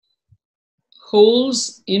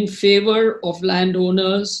holds in favor of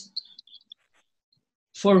landowners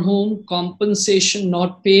for whom compensation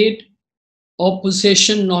not paid or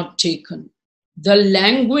possession not taken. The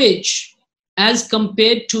language as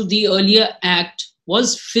compared to the earlier act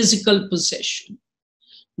was physical possession.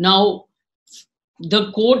 Now,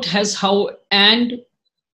 the court has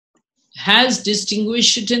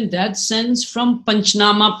distinguished it in that sense from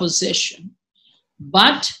Panchnama possession.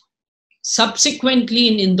 But subsequently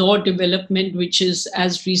in Indore development, which is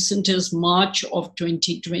as recent as March of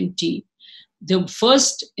 2020, the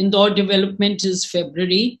first Indore development is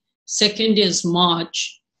February, second is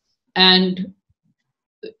March, and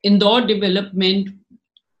Indore development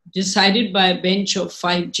decided by a bench of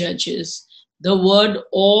 5 judges, the word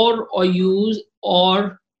or used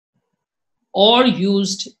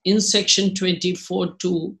in section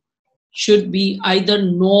 24(2) should be either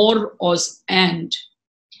nor or and.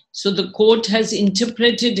 So the court has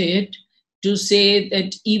interpreted it to say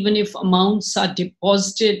that even if amounts are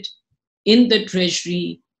deposited in the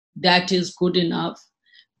treasury, that is good enough.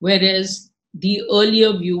 Whereas the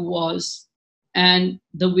earlier view was, and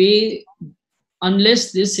the way,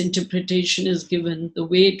 unless this interpretation is given, the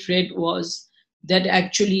way it read was that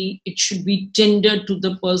actually it should be tendered to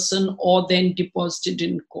the person or then deposited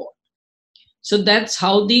in court. So that's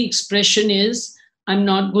how the expression is. I'm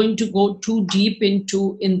not going to go too deep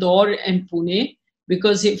into Indore and Pune,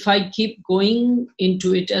 because if I keep going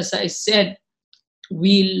into it, as I said,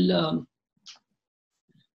 we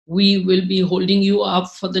will be holding you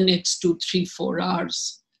up for the next 2, 3, 4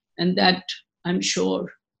 hours. And that, I'm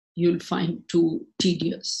sure, you'll find too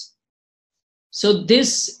tedious. So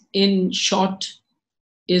this, in short,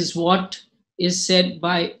 is what is said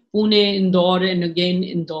by Pune, Indore, and again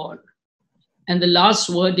Indore. And the last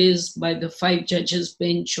word is by the 5 judges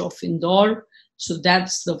bench of Indore. So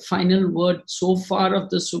that's the final word so far of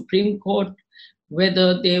the Supreme Court.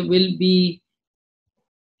 Whether there will be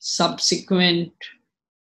subsequent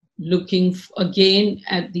looking again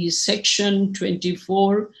at the section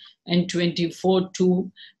 24 and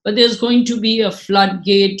 24(2), but there's going to be a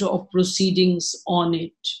floodgate of proceedings on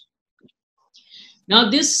it. Now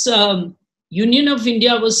this Union of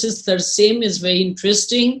India versus Tarsem is very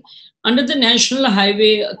interesting. Under the National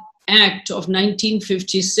Highway Act of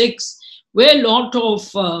 1956, where a lot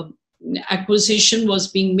of acquisition was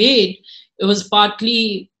being made, it was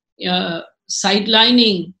partly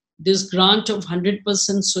sidelining this grant of 100%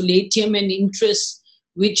 solatium and interest,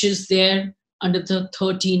 which is there under the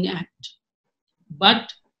 13 Act.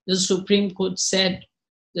 But the Supreme Court said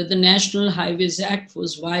that the National Highways Act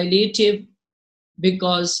was violative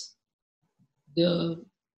because the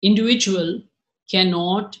individual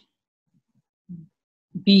cannot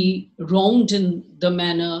be wronged in the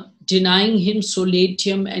manner denying him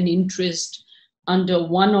solatium and interest under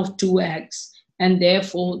one of 2 acts, and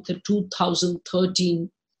therefore the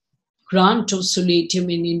 2013 grant of solatium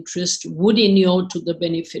in interest would inure to the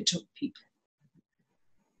benefit of people.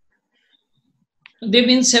 There have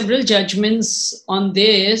been several judgments on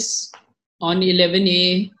this, on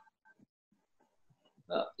 11A,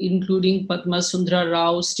 including Padma Sundara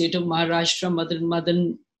Rao, State of Maharashtra,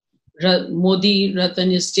 Madan Modi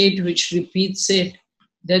Ratan Estate, which repeats it,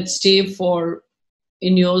 that stay for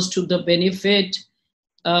inures to the benefit.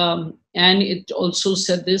 And it also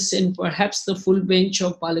said this in perhaps the full bench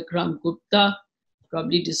of Balakram Gupta,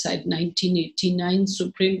 probably decided 1989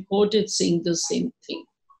 Supreme Court. It's saying the same thing.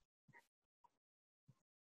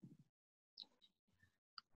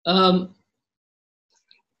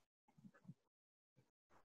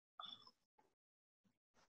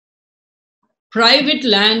 Private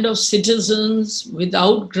land of citizens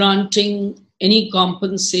without granting any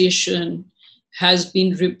compensation has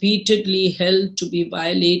been repeatedly held to be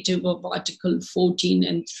violative of Article 14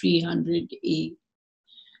 and 300A.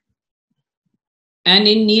 And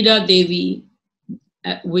in Neera Devi,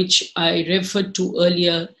 which I referred to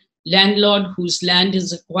earlier, landlord whose land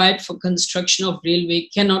is acquired for construction of railway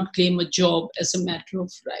cannot claim a job as a matter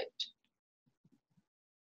of right.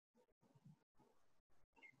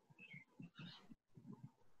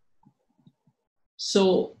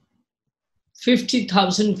 So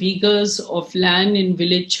 50,000 acres of land in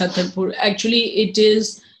village Chhatarpur. Actually, it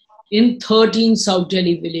is in 13 South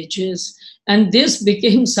Delhi villages. And this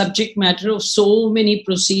became subject matter of so many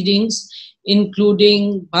proceedings,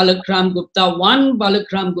 including Balakram Gupta 1,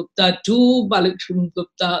 Balakram Gupta 2, Balakram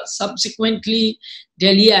Gupta, subsequently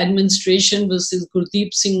Delhi administration versus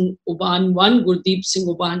Gurdeep Singh Uban 1, Gurdeep Singh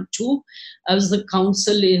Uban 2. I was the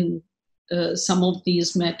counsel in some of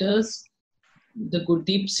these matters, the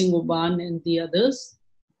Gurdeep Singh Uban and the others.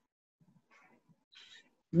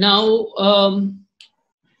 Now,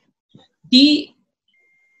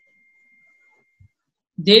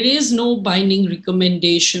 there is no binding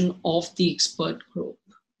recommendation of the expert group.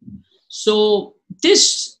 So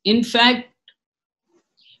this, in fact,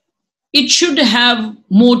 it should have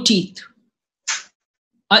more teeth.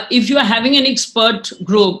 If you are having an expert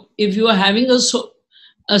group, if you are having a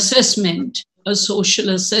assessment, a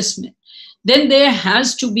social assessment, then there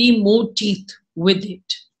has to be more teeth with it.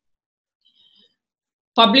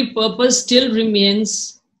 Public purpose still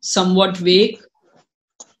remains somewhat vague.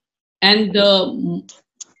 And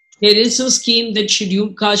there is a scheme that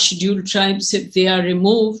scheduled caste, scheduled tribes, if they are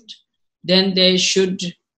removed, then there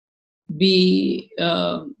should be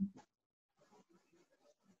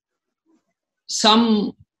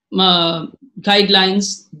some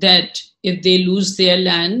guidelines that if they lose their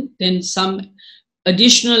land, then some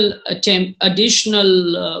additional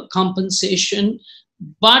compensation,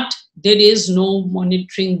 but there is no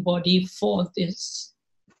monitoring body for this.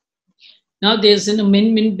 Now there's an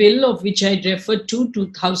amendment bill of which I referred to,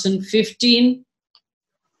 2015.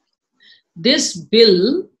 This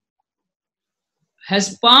bill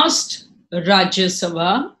has passed Rajya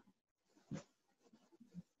Sabha,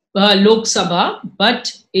 Lok Sabha,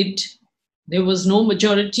 but there was no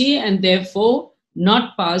majority and therefore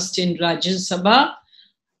not passed in Rajya Sabha.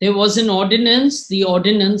 There was an ordinance, the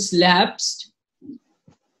ordinance lapsed.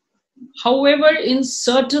 However, in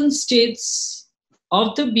certain states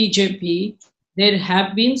of the BJP, there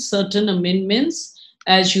have been certain amendments,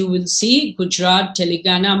 as you will see, Gujarat,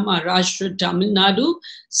 Telangana, Maharashtra, Tamil Nadu,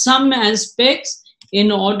 some aspects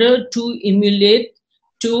in order to emulate,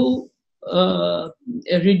 to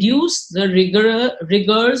reduce the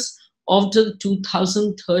rigors of the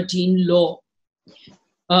 2013 law.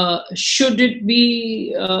 Should the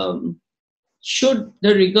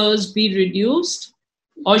rigors be reduced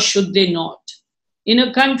or should they not? In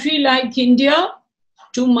a country like India,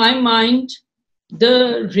 to my mind,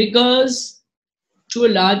 the rigors to a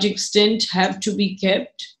large extent have to be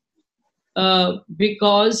kept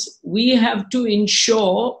because we have to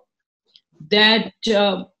ensure that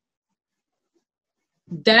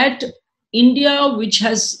that India, which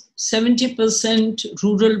has 70%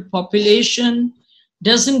 rural population,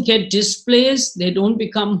 doesn't get displaced, they don't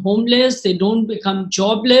become homeless, they don't become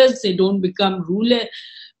jobless, they don't become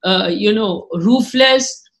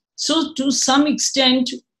roofless. So to some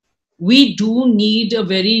extent, we do need a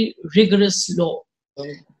very rigorous law.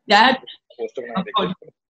 That,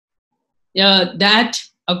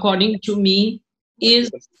 according to me,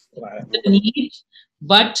 is the need.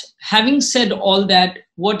 But having said all that,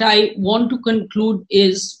 what I want to conclude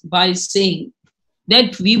is by saying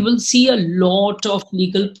that we will see a lot of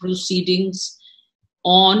legal proceedings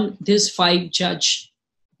on this 5-judge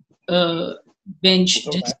bench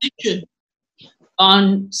decision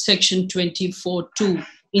on Section 24(2)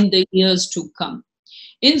 in the years to come.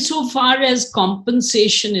 Insofar as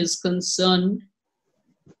compensation is concerned,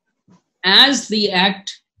 as the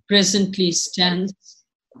Act presently stands,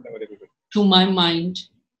 to my mind,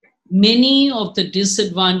 many of the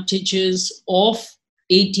disadvantages of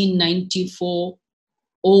 1894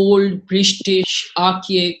 old British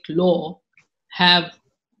archaic law have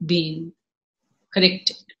been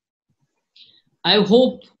corrected. I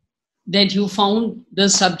hope that you found the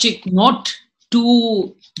subject not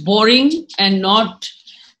too boring and not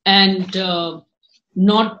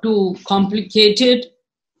too complicated.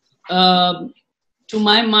 To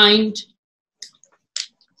my mind,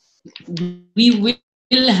 we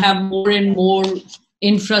will have more and more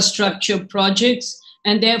infrastructure projects,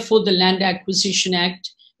 and therefore the Land Acquisition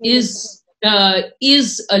Act is a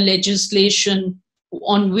legislation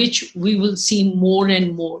on which we will see more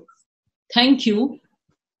and more. Thank you.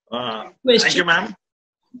 Thank you, ma'am.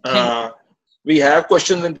 We have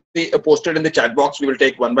questions posted in the chat box. We will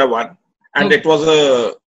take one by one. And Okay. It was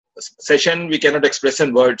a session we cannot express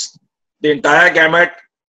in words. The entire gamut,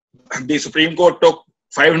 the Supreme Court took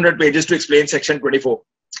 500 pages to explain Section 24.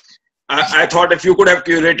 I thought if you could have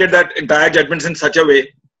curated that entire judgments in such a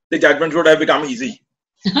way, the judgments would have become easy.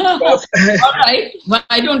 All right.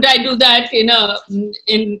 Why don't I do that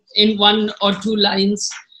in one or two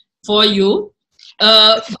lines for you?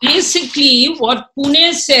 Basically, what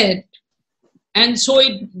Pune said, and so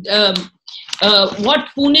what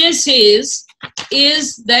Pune says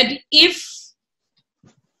is that if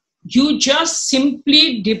you just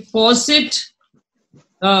simply deposit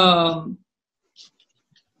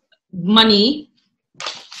money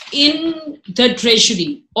in the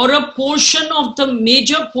treasury, or a portion of the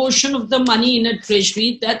major portion of the money in a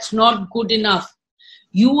treasury, that's not good enough.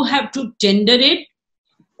 You have to tender it,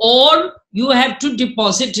 or you have to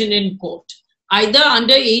deposit it in court, either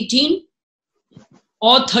under 18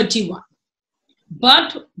 or 31.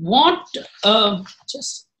 But what,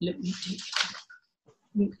 just let me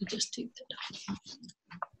just take that out.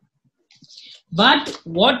 But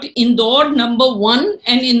what Indore number 1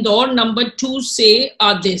 and Indore number 2 say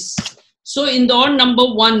are this. So Indore number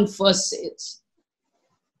 1 first says,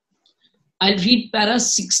 I'll read para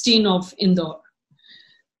 16 of Indore.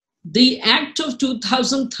 The Act of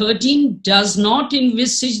 2013 does not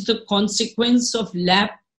envisage the consequence of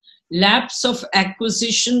lapse of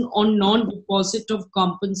acquisition or non-deposit of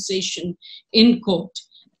compensation in court,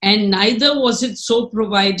 and neither was it so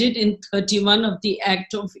provided in 31 of the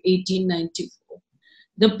Act of 1894.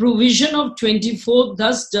 The provision of 24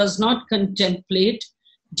 thus does not contemplate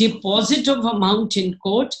deposit of amount in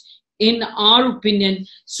court, in our opinion.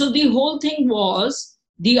 So the whole thing was,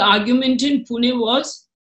 the argument in Pune was,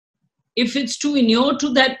 if it's to inure to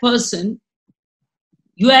that person,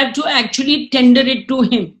 you have to actually tender it to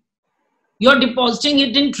him. You're depositing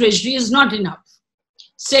it in treasury is not enough.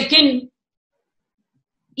 Second,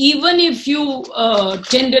 even if you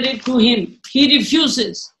tender it to him, he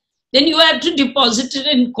refuses, then you have to deposit it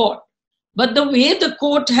in court. But the way the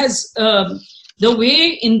court has, the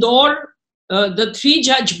way Indore, the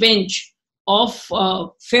 3-judge bench of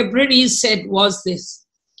February said was this.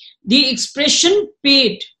 The expression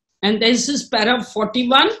paid, and this is para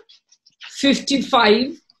 41,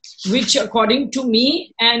 55, which according to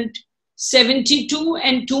me, and 72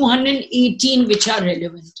 and 218, which are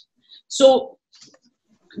relevant. So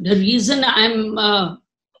the reason I'm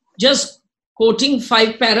just quoting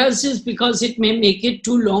 5 paras is because it may make it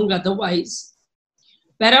too long otherwise.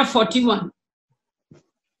 Para 41.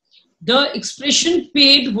 The expression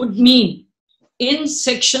paid would mean in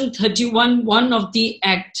section 31(1) of the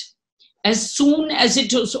Act, as soon as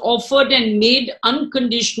it was offered and made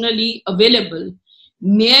unconditionally available,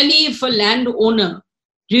 merely if a landowner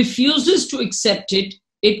refuses to accept it,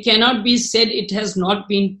 it cannot be said it has not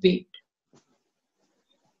been paid.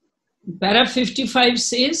 Para 55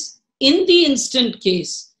 says, in the instant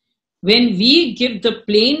case, when we give the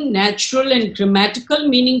plain, natural and grammatical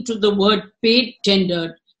meaning to the word paid,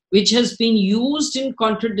 tendered, which has been used in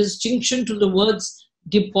contradistinction to the words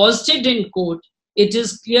deposited in court, it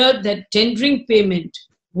is clear that tendering payment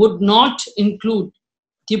would not include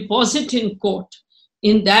deposit in court,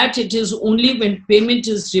 in that it is only when payment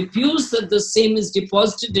is refused that the same is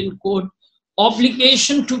deposited in court.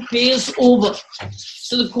 Obligation to pay is over.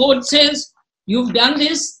 So the court says, you've done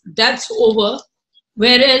this, that's over.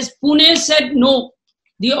 Whereas Pune said, no,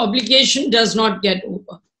 the obligation does not get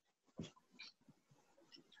over.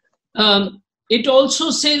 It also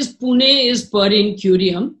says Pune is per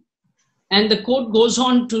incurium, and the court goes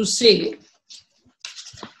on to say,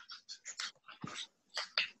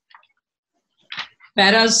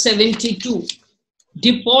 para 72,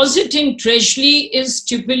 deposit in treasury is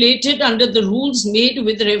stipulated under the rules made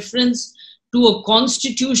with reference to a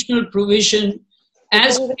constitutional provision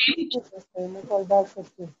as sorry,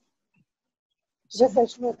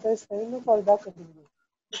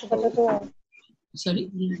 sorry,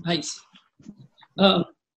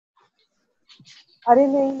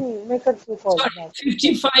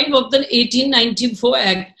 55 of the 1894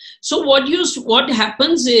 Act. So what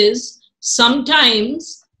happens is,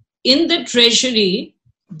 sometimes in the treasury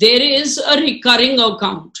there is a recurring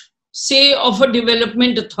account, say of a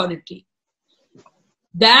development authority.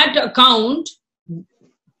 That account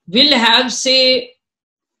will have, say,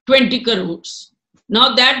 20 crores.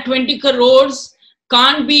 Now that 20 crores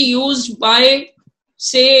can't be used by,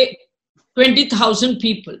 say, 20,000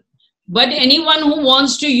 people. But anyone who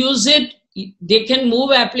wants to use it, they can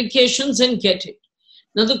move applications and get it.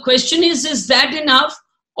 Now the question is that enough,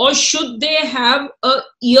 or should they have a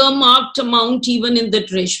earmarked amount even in the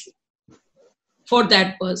treasury for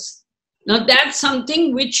that person? Now that's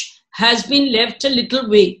something which has been left a little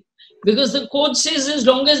vague, because the court says as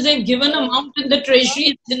long as they've given amount in the treasury,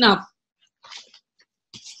 it's enough.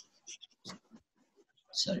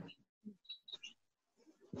 Sorry.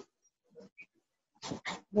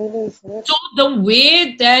 So the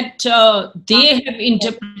way that they have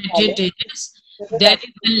interpreted it is that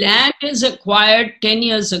if the land is acquired 10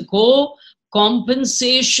 years ago,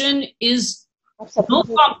 compensation is, no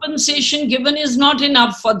compensation given is not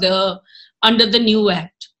enough for under the new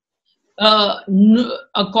act.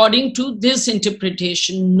 According to this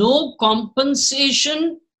interpretation, no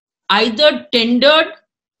compensation either tendered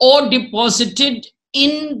or deposited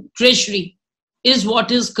in treasury is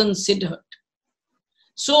what is considered.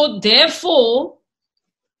 So therefore,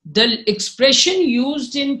 the expression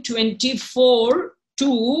used in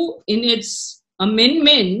 24(2) in its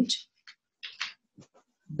amendment,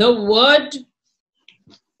 the word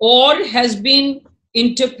or has been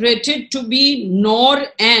interpreted to be nor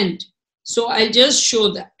and. So I'll just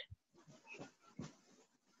show that.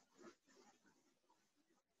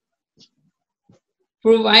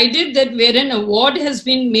 Provided that where an award has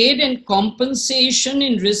been made and compensation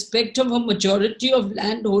in respect of a majority of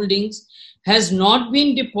land holdings has not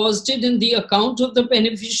been deposited in the account of the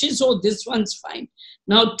beneficiary, so this one's fine.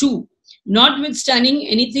 Now 2, notwithstanding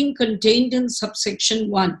anything contained in subsection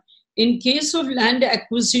 1, in case of land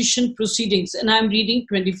acquisition proceedings, and I'm reading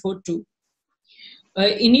 24(2),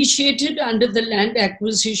 initiated under the Land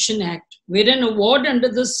Acquisition Act, where an award under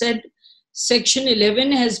the said Section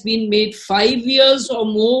 11 has been made 5 years or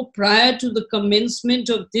more prior to the commencement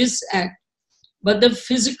of this act, but the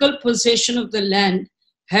physical possession of the land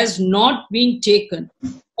has not been taken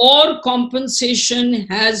or compensation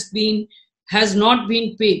has not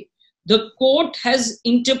been paid. The court has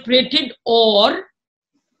interpreted or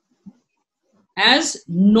as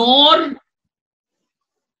nor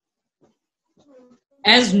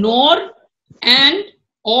and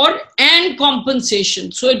or and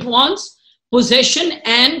compensation. So it wants possession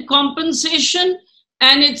and compensation,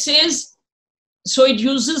 and it says, so it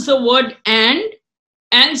uses the word and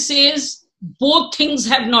says both things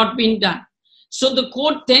have not been done. So the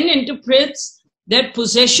court then interprets that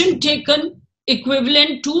possession taken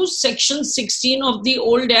equivalent to section 16 of the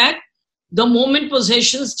old act. The moment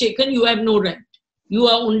possession is taken, you have no right. You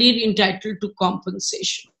are only entitled to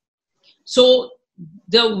compensation. So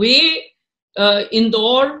the way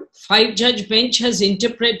Indore 5-judge bench has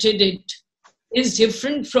interpreted it is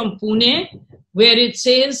different from Pune, where it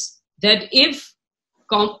says that if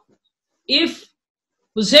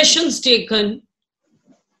possession's taken,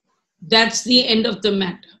 that's the end of the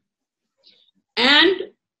matter. And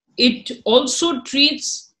it also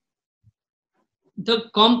treats the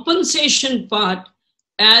compensation part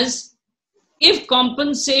as if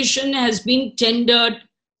compensation has been tendered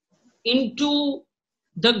into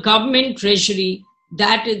the government treasury,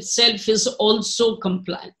 that itself is also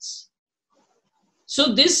compliance.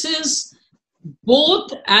 So this is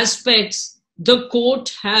both aspects the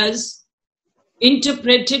court has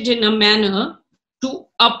interpreted in a manner to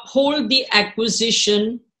uphold the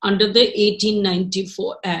acquisition under the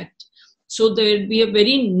 1894 Act. So there will be a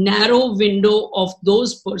very narrow window of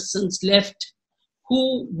those persons left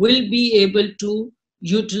who will be able to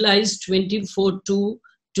utilize 24(2)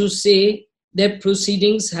 to say that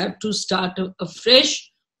proceedings have to start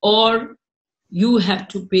afresh, or you have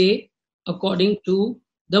to pay according to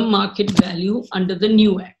the market value under the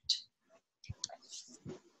new act.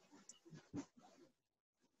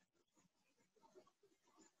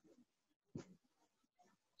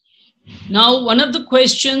 Now, one of the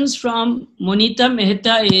questions from Monita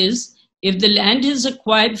Mehta is, if the land is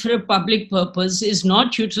acquired for a public purpose, is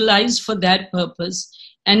not utilized for that purpose,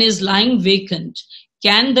 and is lying vacant,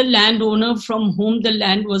 can the landowner from whom the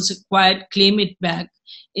land was acquired claim it back?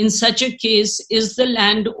 In such a case, is the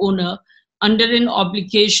landowner under an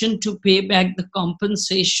obligation to pay back the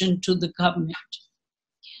compensation to the government?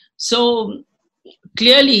 So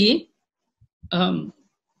clearly,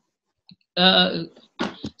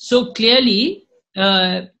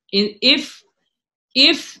 if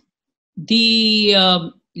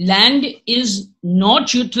the land is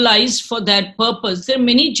not utilized for that purpose, there are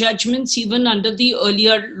many judgments even under the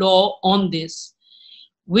earlier law on this,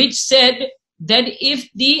 which said that if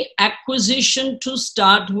the acquisition to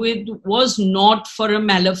start with was not for a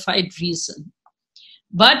malified reason,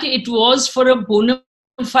 but it was for a bona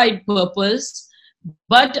fide purpose,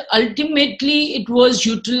 but ultimately it was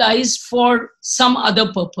utilized for some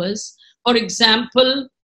other purpose. For example,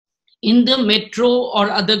 in the metro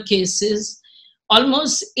or other cases,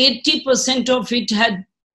 almost 80% of it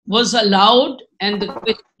was allowed, and the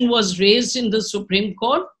question was raised in the Supreme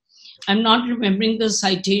Court. I'm not remembering the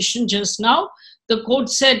citation just now. The court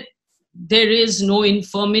said there is no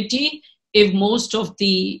infirmity if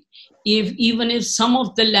even if some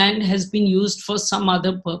of the land has been used for some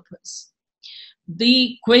other purpose.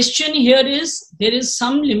 The question here is, there is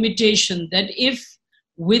some limitation that if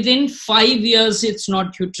within 5 years it's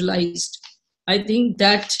not utilized. I think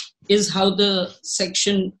that is how the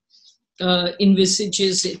section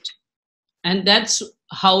envisages it. And that's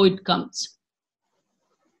how it comes.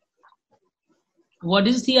 What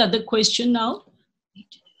is the other question now?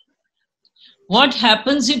 What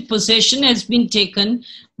happens if possession has been taken,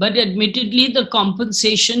 but admittedly the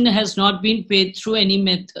compensation has not been paid through any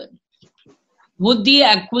method? Would the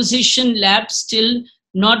acquisition lapse still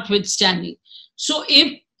notwithstanding? So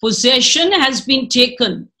if possession has been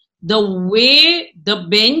taken, the way the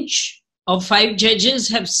bench of 5 judges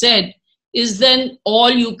have said is then all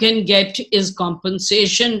you can get is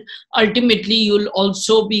compensation. Ultimately, you'll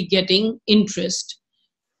also be getting interest.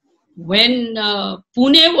 When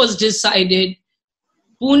Pune was decided,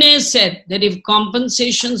 Pune said that if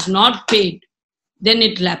compensation is not paid, then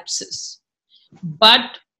it lapses.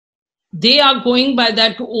 But they are going by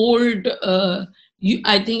that old,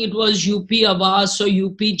 I think it was UP Awas or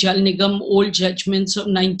UP Jal Nigam old judgments of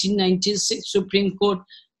 1996 Supreme Court,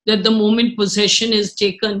 that the moment possession is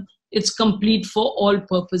taken, it's complete for all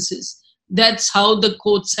purposes. That's how the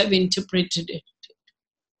courts have interpreted it.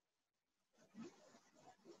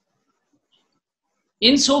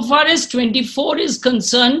 Insofar as 24 is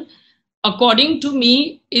concerned, according to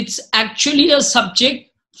me, it's actually a subject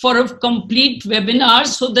for a complete webinar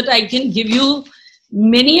so that I can give you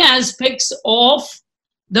many aspects of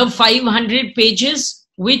the 500 pages,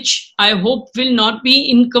 which I hope will not be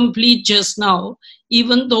incomplete just now,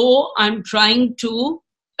 even though I'm trying to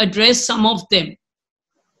address some of them.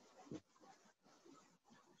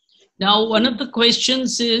 Now, one of the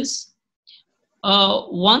questions is,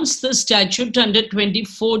 once the statute under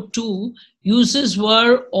 24(2) uses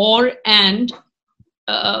were, or, and.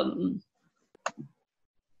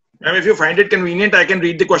 If you find it convenient, I can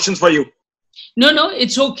read the questions for you. No,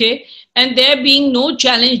 it's okay. And there being no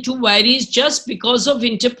challenge to worries just because of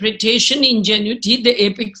interpretation ingenuity, the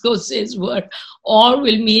apex clause says were, or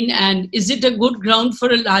will mean and. Is it a good ground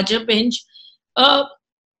for a larger bench?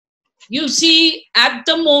 You see, at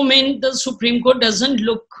the moment, the Supreme Court doesn't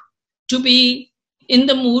look to be in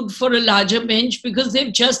the mood for a larger bench because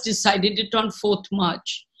they've just decided it on 4th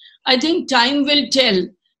March. I think time will tell.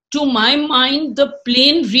 To my mind, the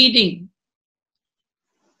plain reading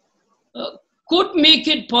could make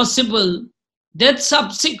it possible that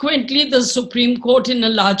subsequently the Supreme Court in a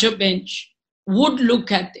larger bench would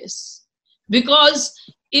look at this, because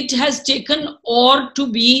it has taken or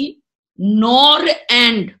to be nor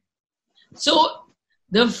and. So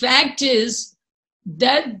the fact is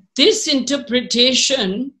that this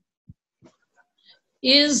interpretation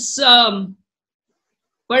is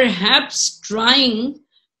perhaps trying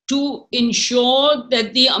to ensure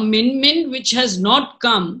that the amendment which has not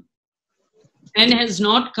come and has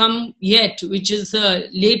not come yet, which is the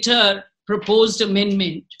later proposed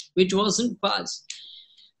amendment, which wasn't passed,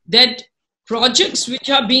 that projects which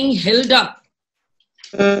are being held up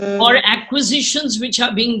or acquisitions which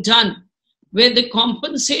are being done, where the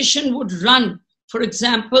compensation would run, for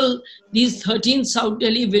example, these 13 South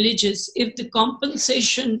Delhi villages, if the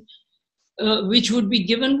compensation which would be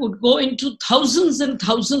given would go into thousands and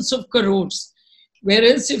thousands of crores,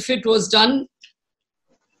 whereas if it was done,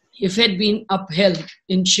 if it had been upheld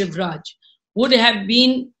in Shivraj, would have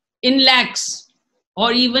been in lakhs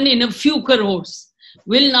or even in a few crores.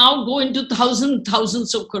 will now go into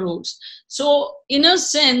thousands of crores. So in a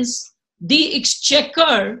sense, the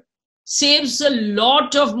exchequer saves a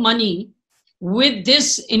lot of money with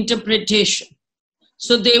this interpretation.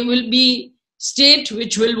 So there will be state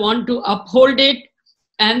which will want to uphold it,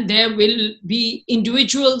 and there will be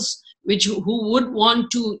individuals who would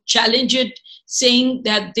want to challenge it, saying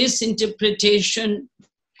that this interpretation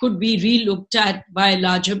could be re-looked at by a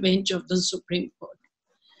larger bench of the Supreme Court.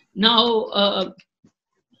 Now,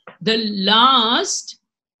 the last,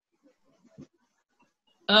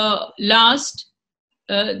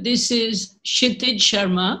 this is Kshitij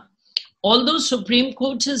Sharma. Although Supreme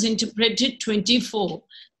Court has interpreted 24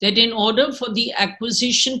 that in order for the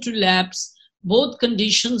acquisition to lapse, both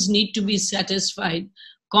conditions need to be satisfied.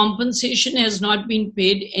 Compensation has not been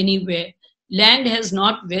paid anywhere. Land has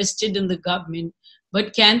not vested in the government.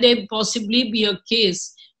 But can there possibly be a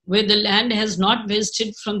case where the land has not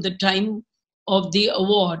vested from the time of the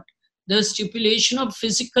award? The stipulation of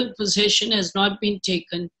physical possession has not been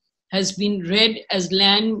taken, has been read as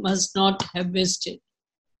land must not have vested.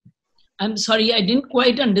 I'm sorry, I didn't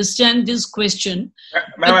quite understand this question.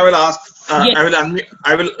 Ma'am, I will ask. Yes.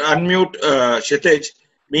 I will unmute Kshitij.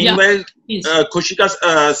 Meanwhile, Khushika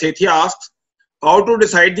Sethi asks, how to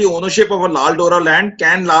decide the ownership of a Lal Dora land?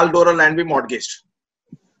 Can Lal Dora land be mortgaged?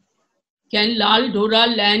 Can Lal Dora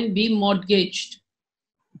land be mortgaged?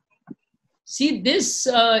 See, this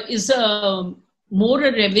is more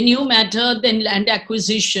a revenue matter than land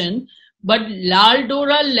acquisition, but Lal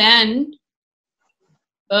Dora land,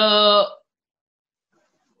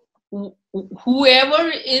 whoever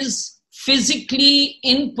is physically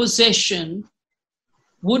in possession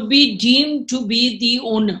would be deemed to be the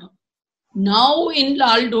owner. Now in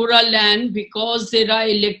Lal Dora land, because there are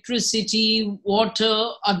electricity,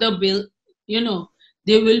 water, other bill,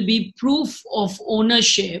 there will be proof of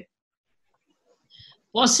ownership.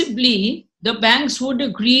 Possibly the banks would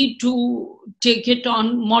agree to take it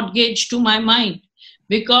on mortgage, to my mind,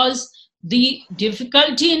 because the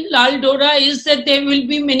difficulty in Lal Dora is that there will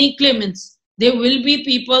be many claimants. There will be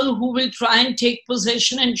people who will try and take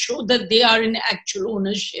possession and show that they are in actual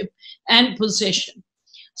ownership and possession.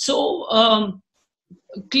 So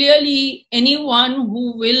clearly anyone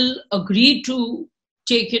who will agree to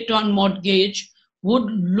take it on mortgage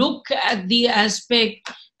would look at the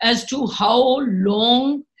aspect as to how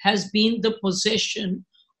long has been the possession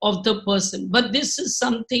of the person. But this is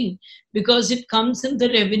something, because it comes in the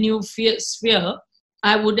revenue sphere,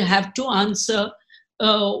 I would have to answer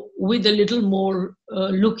with a little more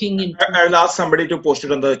looking into. I will ask somebody to post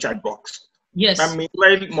it on the chat box. Yes. And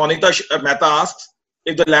meanwhile, Monica Mehta asks,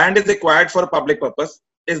 if the land is acquired for a public purpose,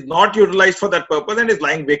 is not utilized for that purpose and is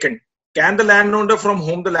lying vacant, can the landowner from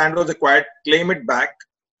whom the land was acquired claim it back?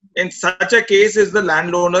 In such a case, is the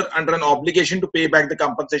landowner under an obligation to pay back the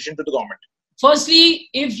compensation to the government? Firstly,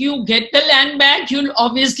 if you get the land back, you'll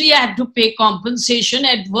obviously have to pay compensation.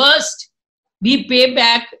 At worst, we pay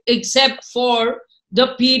back except for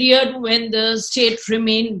the period when the state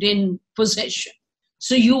remained in possession.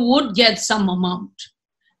 So you would get some amount.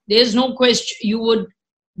 There's no question, you would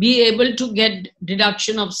be able to get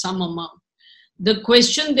deduction of some amount. The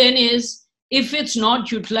question then is, if it's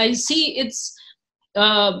not utilized, see, it's,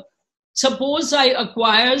 suppose I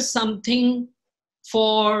acquire something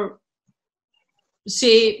for,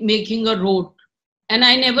 say, making a road, and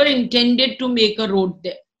I never intended to make a road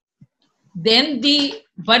there. Then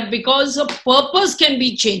but because a purpose can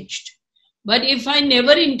be changed. But if I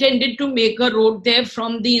never intended to make a road there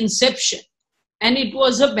from the inception, and it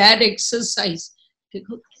was a bad exercise,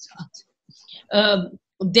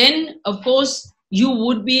 then of course you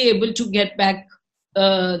would be able to get back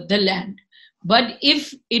the land. But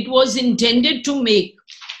if it was intended to make,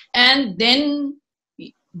 and then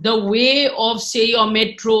the way of, say, your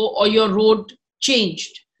metro or your road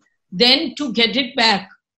changed, then to get it back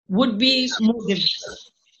would be more difficult.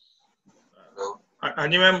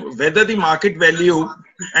 Anji ma'am, whether the market value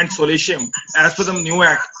and solatium as per the new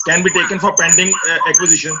act can be taken for pending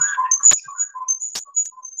acquisition?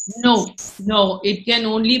 No, it can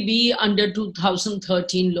only be under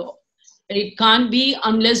 2013 law. It can't be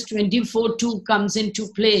unless 24(2) comes into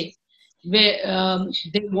play, where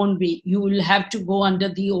they won't be. You will have to go under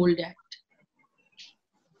the old act.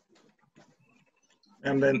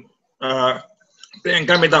 And then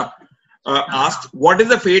Priyanka Mehta asked, what is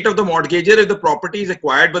the fate of the mortgager if the property is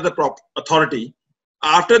acquired by the authority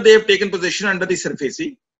after they have taken possession under the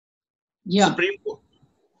SARFAESI? Yeah. Supreme Court.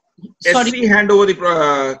 SC hand over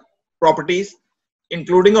the properties,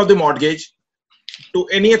 including of the mortgage, to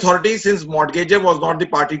any authority, since mortgager was not the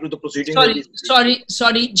party to the proceeding.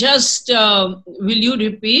 Sorry. Just will you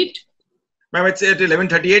repeat? Ma'am, it's at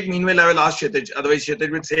 11:38. Meanwhile, I will ask Kshitij. Otherwise,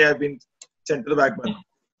 Kshitij will say I've been sent to the back burner.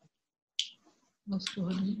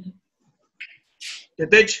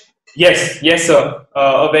 Kshitij? Yes, sir.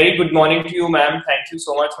 A very good morning to you, ma'am. Thank you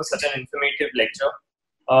so much for such an informative lecture.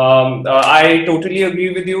 I totally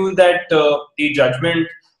agree with you that the judgment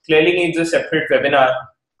clearly needs a separate webinar.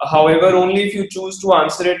 However, only if you choose to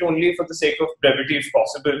answer it only for the sake of brevity, if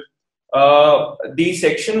possible. The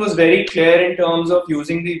section was very clear in terms of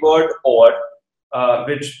using the word or,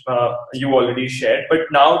 which you already shared, but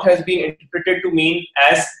now it has been interpreted to mean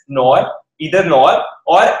as nor, either nor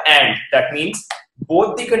or and. That means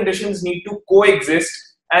both the conditions need to coexist,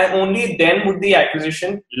 and only then would the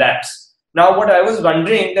acquisition lapse. Now, what I was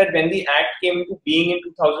wondering, that when the Act came into being in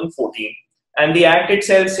 2014, and the Act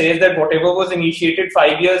itself says that whatever was initiated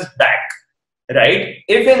 5 years back, right?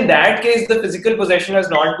 If in that case the physical possession has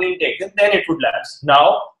not been taken, then it would lapse.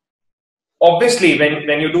 Now, obviously,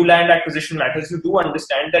 when you do land acquisition matters, you do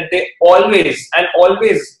understand that they always,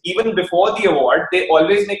 even before the award, they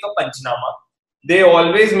always make a panchnama. They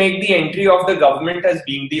always make the entry of the government as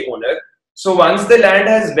being the owner. So once the land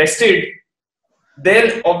has vested,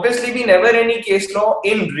 there'll obviously be never any case law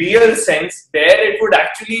in real sense where it would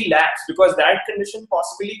actually lapse, because that condition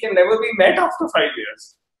possibly can never be met after 5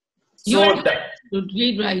 years. You're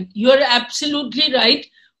absolutely right. You're absolutely right,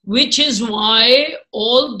 which is why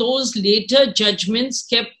all those later judgments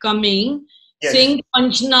kept coming, yes, saying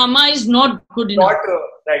Panchnama is not good enough.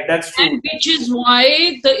 Right, that's true. And which is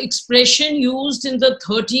why the expression used in the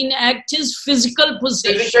 13 Act is physical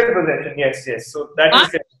possession. Physical possession, yes. So that is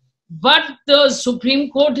correct. But the Supreme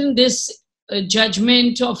Court in this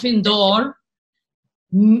judgment of Indore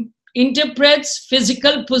interprets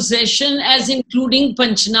physical possession as including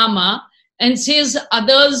Panchnama and says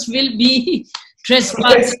others will be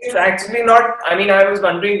trespassing. It's actually not. I mean, I was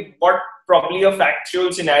wondering what probably a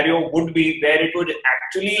factual scenario would be where it would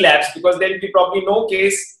actually lapse, because there will be probably no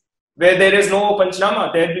case where there is no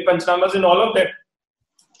Panchnama. There will be Panchnamas in all of them.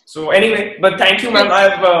 So anyway, but thank you, ma'am.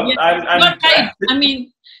 You're right. I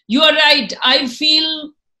mean, you are right.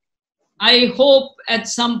 I hope at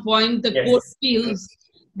some point the court feels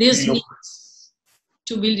this needs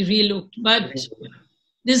to be relooked. But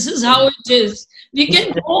this is how it is. We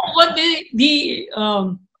can go over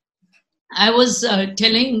I was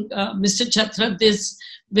telling Mr. Chatra this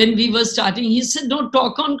when we were starting. He said, no,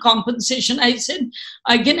 talk on compensation. I said,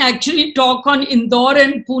 I can actually talk on Indore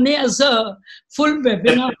and Pune as a full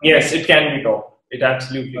webinar. Yes, it can be talked. It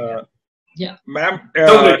absolutely can. Yeah. Ma'am,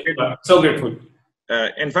 so grateful.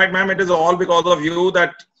 In fact, ma'am, it is all because of you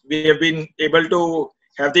that we have been able to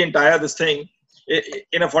have the entire this thing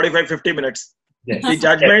in a 45-50 minutes. Yes. The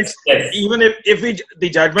judgments, even if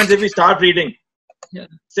we start reading,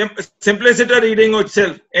 simplicity reading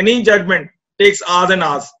itself, any judgment takes hours and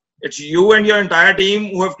hours. It's you and your entire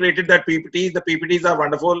team who have created that PPT. The PPTs are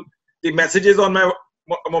wonderful. The messages on my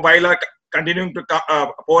mobile are continuing to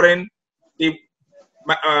pour in. The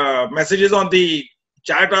messages on the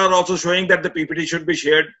chat are also showing that the PPT should be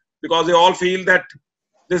shared, because they all feel that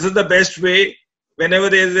this is the best way. Whenever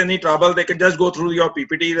there is any trouble, they can just go through your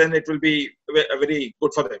PPT and it will be very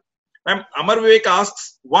good for them. Ma'am, Amar Vivek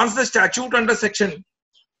asks, once the statute under section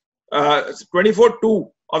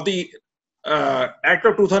 24(2) of the Act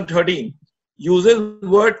of 2013 uses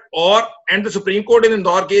word or, and the Supreme Court in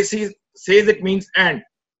Indore case says it means and,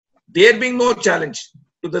 there being no challenge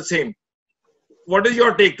to the same. What is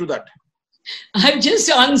your take to that? I've just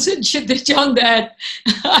answered Kshitij on that.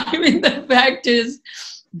 I mean, the fact is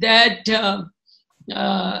that a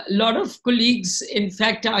lot of colleagues, in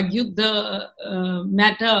fact, argued the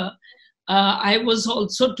matter. I was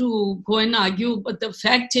also to go and argue, but the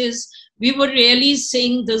fact is we were really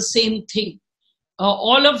saying the same thing.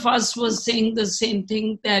 All of us were saying the same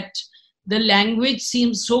thing, that the language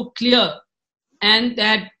seems so clear, and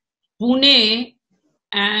that Pune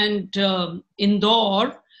and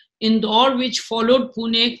Indore, which followed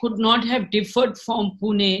Pune, could not have differed from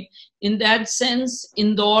Pune. In that sense,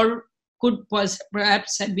 Indore could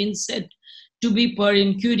perhaps have been said to be per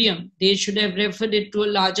incurium. They should have referred it to a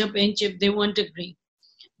larger bench if they weren't agreeing.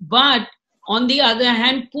 But on the other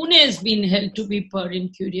hand, Pune has been held to be per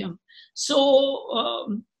incurium.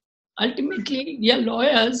 So ultimately, we are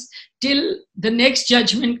lawyers. Till the next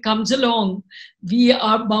judgment comes along, we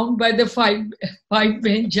are bound by the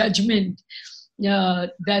five-bench judgment.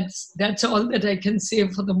 That's all that I can say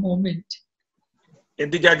for the moment.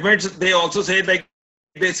 In the judgments, they also say, like,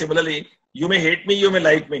 similarly, you may hate me, you may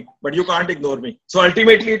like me, but you can't ignore me. So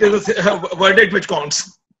ultimately, it is a verdict which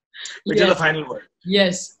counts, which is the final word.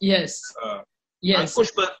 Yes.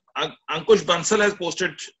 Ankush Bansal has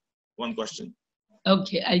posted one question.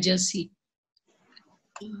 Okay, I'll just see.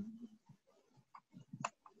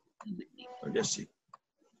 I'll just see.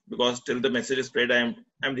 Because till the message is spread, I'm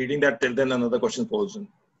reading that. Till then, another question posed.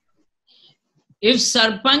 If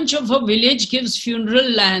Sarpanch of a village gives funeral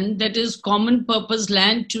land, that is common purpose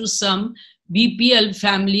land, to some BPL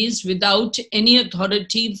families without any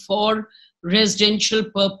authority for residential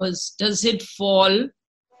purpose, does it fall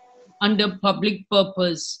under public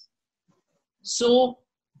purpose? So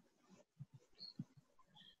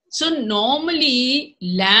normally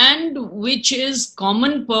land which is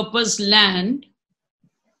common purpose land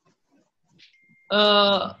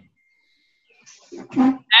and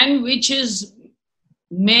which is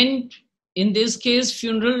meant, in this case,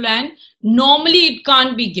 funeral land, normally it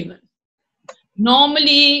can't be given.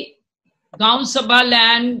 Normally, Gaon Sabha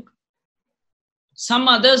land, some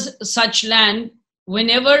others such land,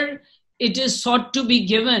 whenever it is sought to be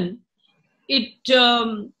given, it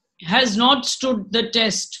has not stood the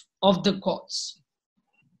test of the courts.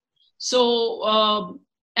 So,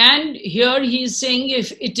 and here he is saying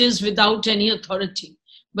if it is without any authority.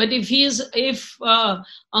 But if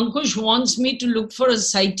Ankush wants me to look for a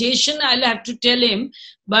citation, I'll have to tell him.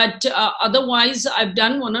 But otherwise, I've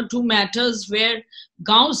done 1 or 2 matters where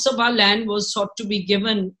Gaon Sabha land was sought to be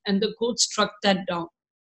given and the court struck that down.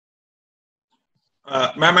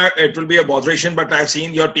 Ma'am, it will be a botheration, but I've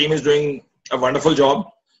seen your team is doing a wonderful job.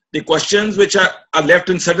 The questions which are left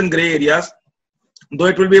in certain grey areas, though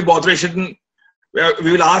it will be a botheration,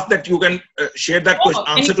 we will ask that you can share that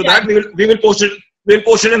answer to that. We will post it. We'll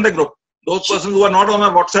post it in the group. Those persons who are not on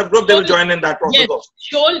our WhatsApp group, they will join in that process also.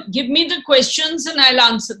 Sure, give me the questions and I'll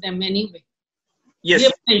answer them anyway. Yes,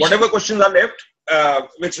 whatever questions are left,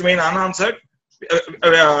 which remain unanswered,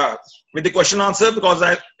 with the question answer, because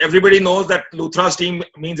everybody knows that Luthra's team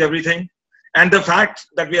means everything. And the fact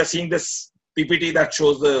that we are seeing this PPT that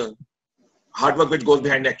shows the hard work which goes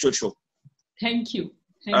behind the actual show. Thank you.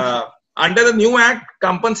 Thank you. Under the new act,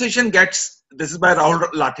 compensation gets, this is by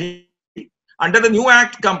Rahul Lathi. Under the new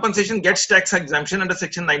act, compensation gets tax exemption under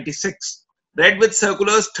section 96, read with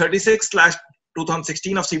circulars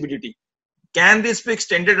 36/2016 of CBDT. Can this be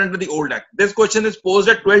extended under the old act? This question is posed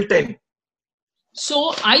at 12:10.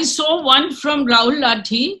 So I saw one from Rahul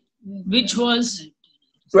Lathi, which was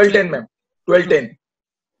 12:10, ma'am. 12:10.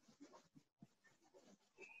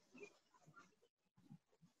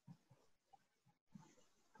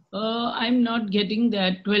 I'm not getting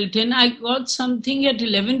that. 12:10. I got something at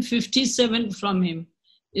 11:57 from him.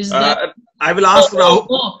 Is that? I will ask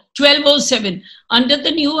Rahul. 12:07. Under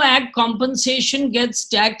the new act, compensation gets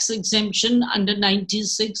tax exemption under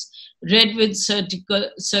 96, read with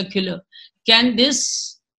circular. Can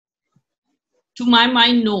this? To my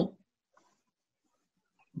mind, no.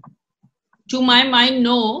 To my mind,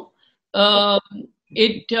 no.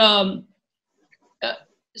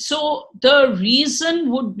 So the reason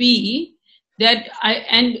would be that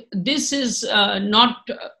and this is not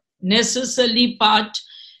necessarily part,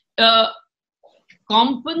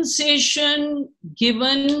 compensation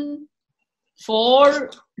given for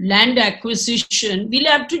land acquisition, we'll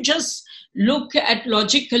have to just look at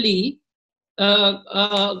logically,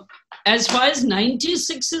 as far as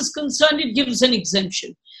 96 is concerned, it gives an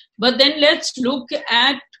exemption. But then let's look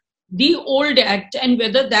at the old act and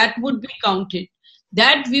whether that would be counted.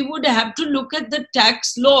 That we would have to look at the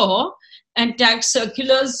tax law and tax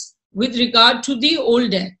circulars with regard to the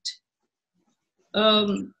old act.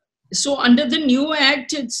 So under the new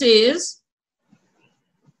act, it says,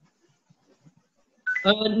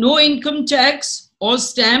 no income tax or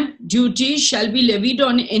stamp duty shall be levied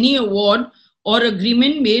on any award or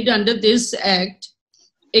agreement made under this act,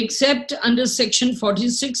 except under section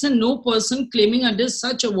 46, and no person claiming under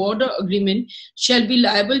such award or agreement shall be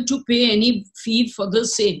liable to pay any fee for the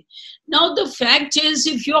same. Now the fact is,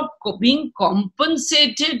 if you're being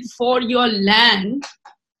compensated for your land,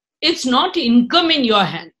 it's not income in your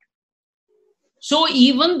hand. So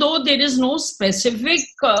even though there is no specific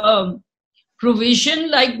provision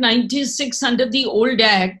like 96 under the old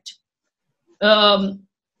act,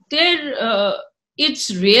 it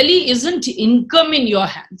really isn't income in your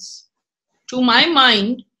hands. To my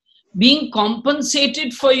mind, being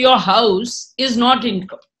compensated for your house is not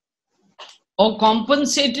income, or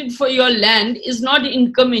compensated for your land is not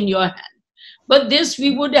income in your hand. But this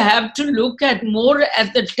we would have to look at more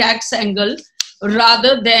at the tax angle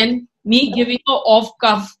rather than me giving an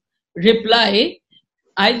off-cuff reply.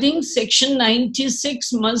 I think section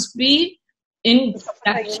 96 must be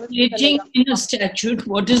encapsulating in a statute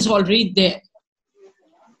what is already there.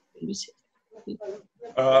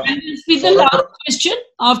 Can this be the last question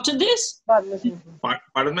after this?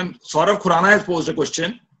 Pardon, ma'am. Saurav Khurana has posed a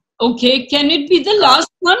question. Okay, can it be the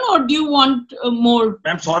last one or do you want more?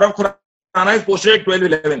 Ma'am, Saurabh Khurana is posted at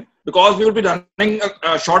 12:11. Because we will be running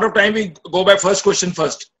short of time, we go by first question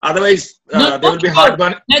first. Otherwise, there will be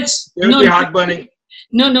heartburn. There will be heartburning.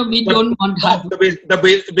 No, we don't want heartburn. The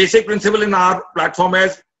basic principle in our platform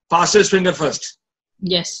is fastest finger first.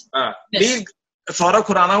 Yes. Please, Saurabh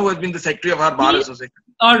Khurana, who has been the secretary of our Bar Association.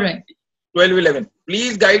 All right. 12:11.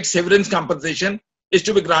 Please guide severance compensation is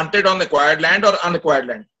to be granted on acquired land or unacquired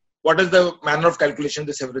land. What is the manner of calculation of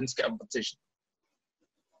the severance compensation?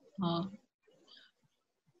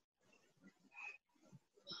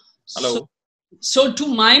 Hello. So to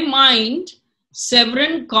my mind,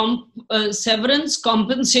 severance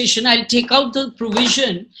compensation, I'll take out the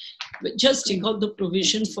provision, just take out the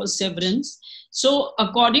provision for severance. So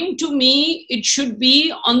according to me, it should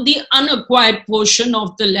be on the unacquired portion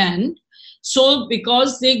of the land. So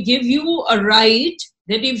because they give you a right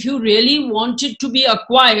that if you really want it to be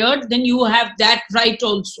acquired, then you have that right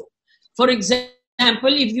also. For example,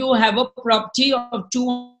 if you have a property of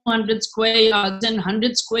 200 square yards and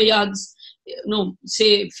 100 square yards,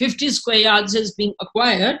 say 50 square yards is being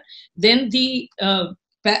acquired, then the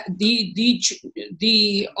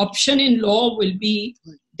option in law will be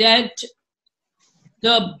that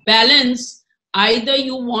the balance, either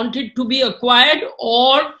you want it to be acquired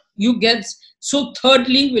or you get. So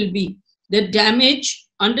thirdly will be the damage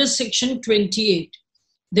under section 28.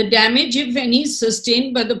 The damage, if any,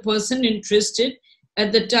 sustained by the person interested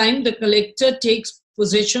at the time the collector takes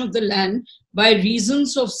possession of the land by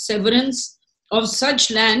reasons of severance of such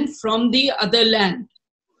land from the other land.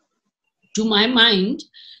 To my mind,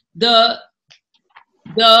 the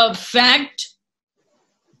fact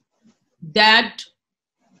that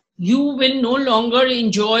you will no longer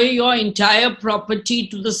enjoy your entire property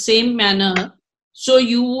to the same manner, so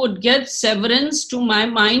you would get severance, to my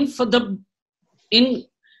mind, for the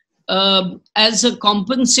as a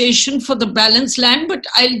compensation for the balance land, but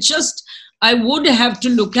I would have to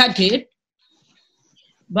look at it.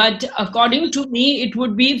 But according to me, it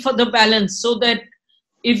would be for the balance, so that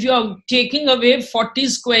if you're taking away 40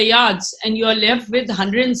 square yards and you're left with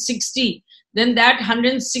 160, then that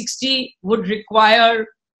 160 would require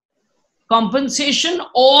compensation,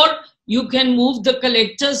 or you can move the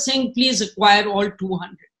collector saying, please acquire all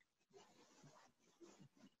 200.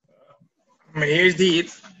 Maheshdeep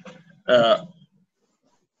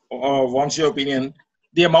wants your opinion.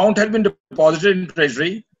 The amount had been deposited in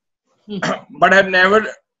treasury, but had never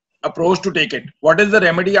approached to take it. What is the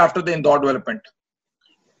remedy after the Indore development?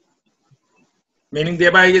 Meaning,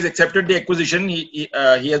 thereby he has accepted the acquisition. He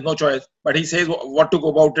has no choice, but he says what to go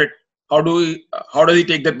about it. How does he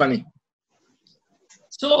take that money?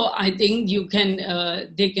 So I think you can.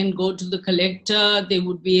 They can go to the collector. They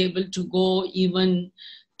would be able to go even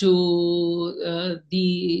to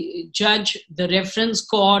the judge, the reference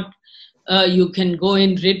court. You can go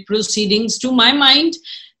in writ proceedings. To my mind,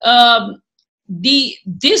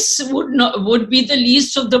 this would be the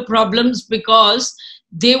least of the problems, because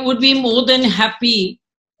they would be more than happy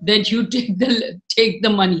that you take the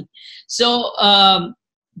money. So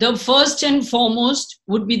the first and foremost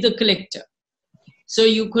would be the collector. So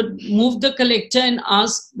you could move the collector and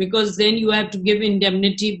ask, because then you have to give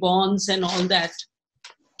indemnity bonds and all that.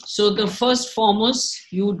 So the first foremost,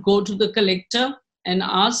 you would go to the collector and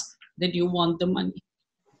ask that you want the money.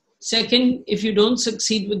 Second, if you don't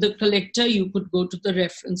succeed with the collector, you could go to the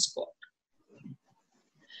reference court.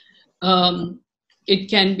 It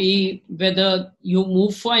can be whether you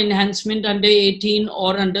move for enhancement under 18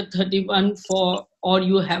 or under 31 or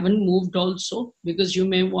you haven't moved also, because you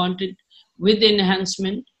may want it with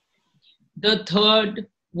enhancement. The third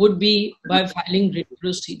would be by filing writ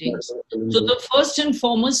proceedings. So the first and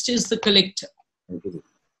foremost is the collector.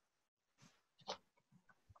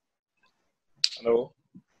 Hello.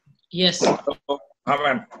 Yes.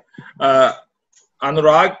 Ma'am.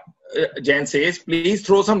 Anurag Jain says, please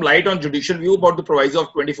throw some light on judicial view about the proviso of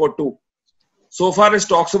 24(2). So far, it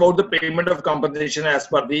talks about the payment of compensation as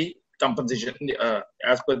per the compensation,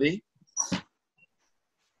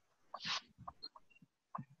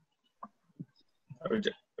 I will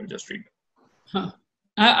just read.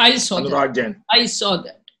 I saw Anurag that. Jain. I saw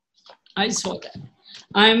that.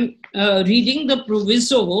 I'm reading the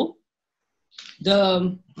proviso.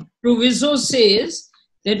 The proviso says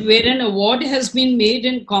that where an award has been made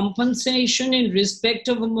in compensation in respect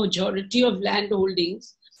of a majority of land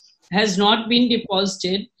holdings has not been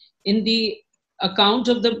deposited in the account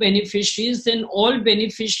of the beneficiaries, then all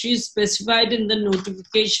beneficiaries specified in the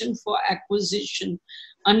notification for acquisition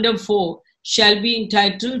under 4 shall be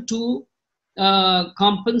entitled to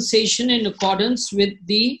compensation in accordance with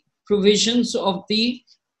the provisions of the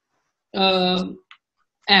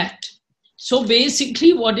Act. So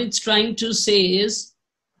basically what it's trying to say is,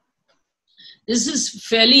 this is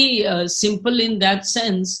fairly simple in that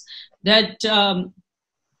sense that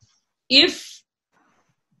if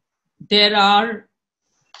there are,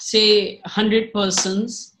 say, 100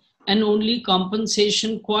 persons and only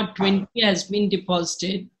compensation quad 20 has been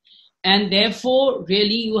deposited, and therefore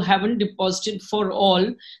really you haven't deposited for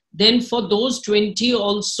all, then for those 20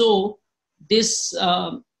 also this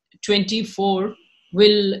 24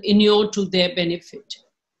 will inure to their benefit.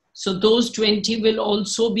 So those 20 will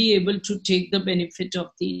also be able to take the benefit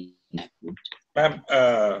of the enactment. Ma'am,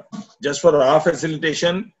 just for our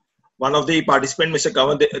facilitation, one of the participants, Mr.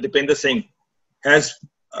 Kavan Dipender Singh, has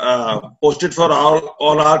posted for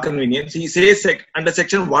all our convenience. He says under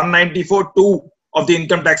section 194(2) of the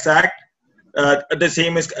Income Tax Act, the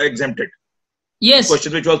same is exempted. Yes.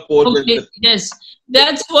 Question which was posed. Okay. Yes,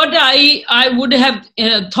 that's what I would have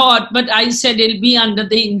thought, but I said it'll be under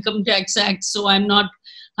the Income Tax Act, so I'm not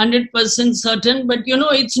 100% certain. But you know,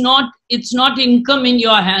 it's not income in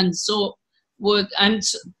your hands. So I'm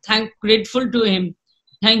grateful to him.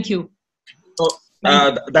 Thank you. So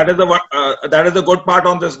that is the good part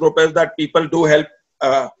on this group, is that people do help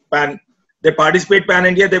PAN. They participate PAN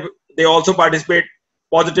India. They also participate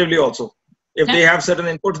positively also. If they have certain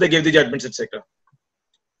inputs, they give the judgments, etc.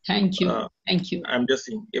 Thank you. Thank you. I'm just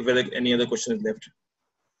seeing if any other question is left.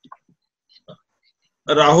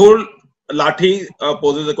 Rahul Lathi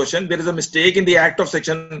poses a question. There is a mistake in the Act of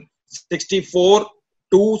Section 64(2)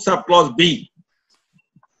 subclause B.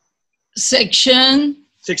 Section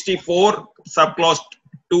 64 subclause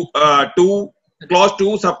 2, clause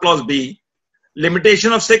 2 subclause B.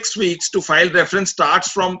 Limitation of 6 weeks to file reference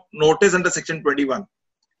starts from notice under Section 21.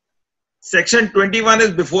 Section 21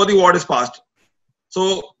 is before the ward is passed.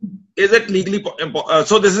 So, is it legally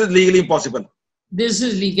so this is legally impossible? This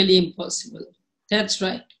is legally impossible. That's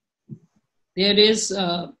right. There is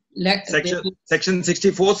Section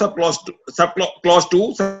 64 subclause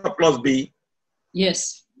 2 subclause B.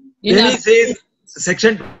 Yes. Then he says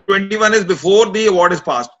Section 21 is before the award is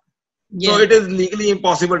passed. Yes. So it is legally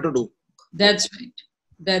impossible to do. That's right.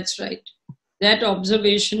 That's right. That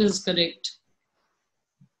observation is correct.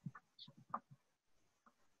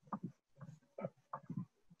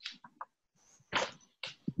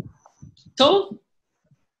 So,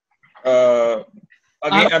 again,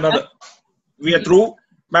 another. We are through,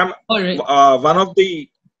 ma'am. All right. One of the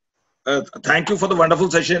thank you for the wonderful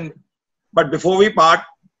session. But before we part,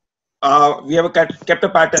 we have kept a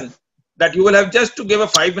pattern that you will have just to give a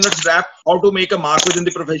 5-minute wrap. How to make a mark within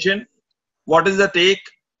the profession? What is the take?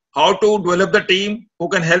 How to develop the team who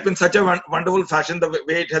can help in such a wonderful fashion the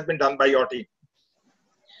way it has been done by your team?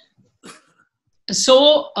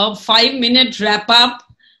 So, a 5-minute wrap up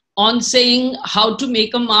on saying how to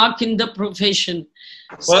make a mark in the profession.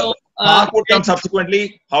 Well, mark would come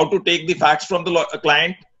subsequently. How to take the facts from the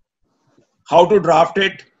client, how to draft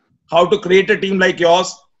it, how to create a team like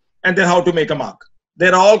yours, and then how to make a mark.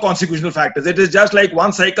 They're all consequential factors. It is just like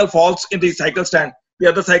one cycle falls in the cycle stand, the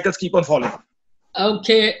other cycles keep on falling.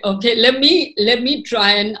 Okay. Let me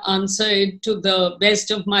try and answer it to the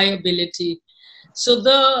best of my ability. So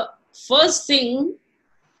the first thing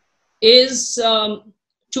is,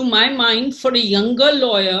 to my mind, for a younger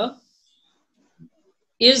lawyer,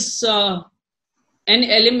 is an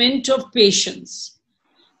element of patience.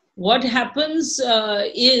 What happens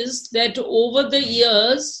is that over the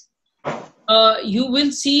years, you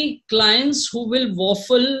will see clients who will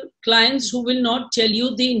waffle, clients who will not tell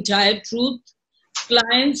you the entire truth,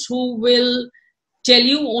 clients who will tell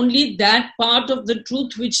you only that part of the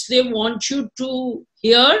truth which they want you to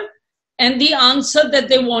hear and the answer that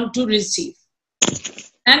they want to receive.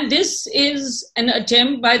 And this is an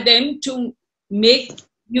attempt by them to make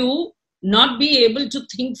you not be able to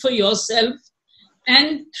think for yourself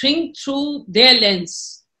and think through their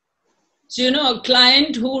lens. So, you know, a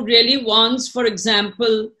client who really wants, for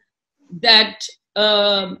example, that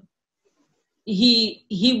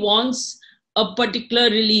he wants a particular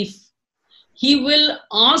relief, he will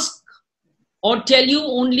ask or tell you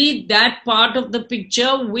only that part of the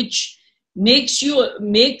picture which makes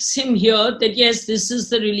him hear that, yes, this is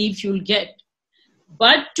the relief you'll get.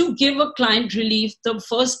 But to give a client relief, the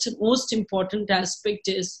first most important aspect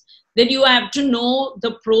is that you have to know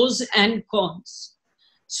the pros and cons.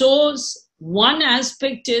 So one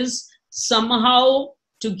aspect is somehow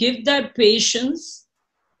to give that patience,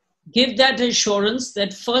 give that assurance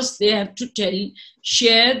that first they have to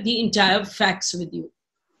share the entire facts with you.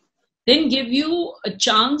 Then give you a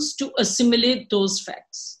chance to assimilate those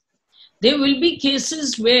facts. There will be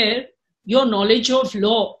cases where your knowledge of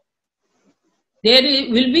law There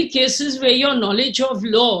will be cases where your knowledge of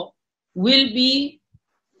law will be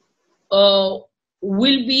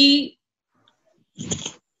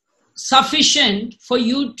sufficient for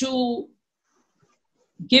you to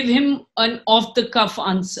give him an off-the-cuff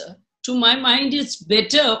answer. To my mind, it's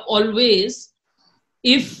better always,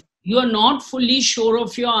 if you're not fully sure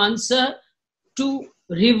of your answer, to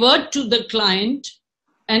revert to the client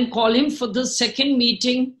and call him for the second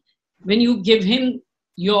meeting when you give him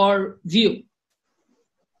your view.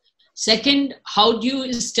 Second, how do you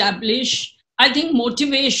establish, I think,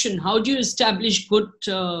 motivation? How do you establish good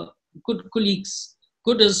colleagues,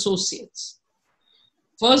 good associates?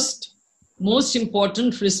 First, most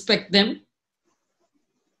important, respect them.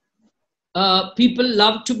 People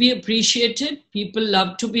love to be appreciated. People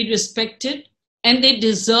love to be respected. And they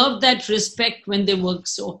deserve that respect when they work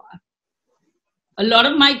so hard. A lot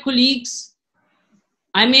of my colleagues,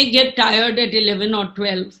 I may get tired at 11 or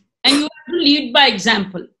 12. And you have to lead by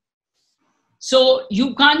example. So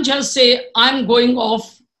you can't just say, I'm going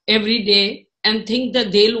off every day and think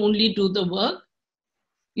that they'll only do the work.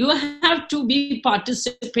 You have to be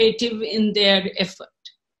participative in their effort.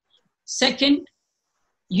 Second,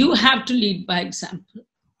 you have to lead by example.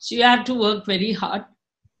 So you have to work very hard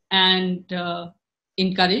and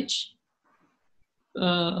encourage,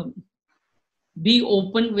 be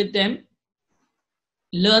open with them,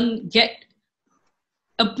 learn,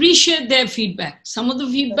 appreciate their feedback. Some of the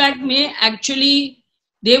feedback may actually,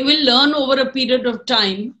 they will learn over a period of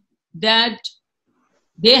time that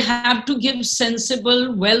they have to give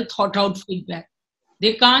sensible, well thought out feedback.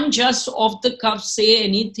 They can't just off the cuff say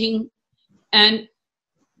anything and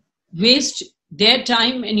waste their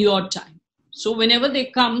time and your time. So whenever they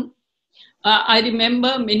come, I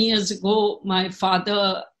remember many years ago, my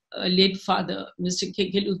father, late father, Mr.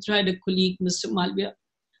 Geeta Luthra, had a colleague, Mr. Malviya,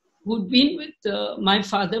 who'd been with my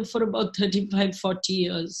father for about 35, 40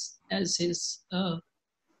 years as his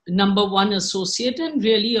number one associate and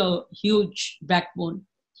really a huge backbone.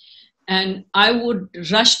 And I would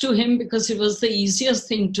rush to him because it was the easiest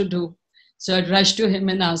thing to do. So I'd rush to him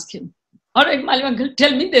and ask him, all right, Malviya uncle,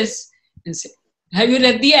 tell me this. And say, have you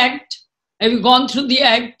read the act? Have you gone through the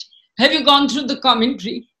act? Have you gone through the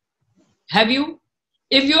commentary? Have you?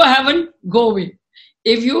 If you haven't, go away.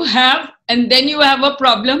 If you have, and then you have a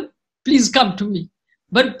problem, please come to me.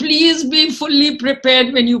 But please be fully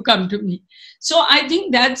prepared when you come to me. So I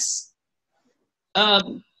think that's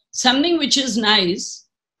something which is nice.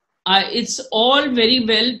 It's all very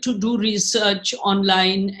well to do research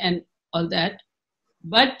online and all that,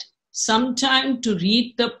 but sometime to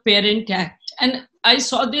read the Parent Act. And I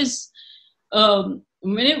saw this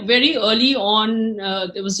very early on.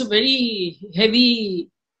 There was a very heavy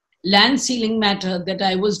land sealing matter that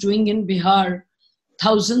I was doing in Bihar,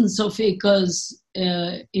 thousands of acres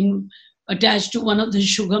attached to one of the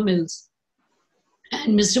sugar mills.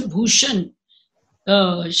 And Mr. Bhushan,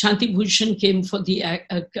 Shanti Bhushan came for the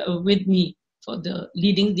with me for the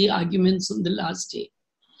leading the arguments on the last day.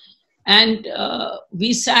 And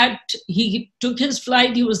we sat, he took his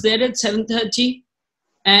flight, he was there at 7:30,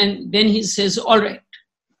 and then he says, all right,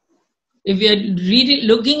 if we are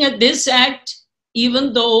looking at this act,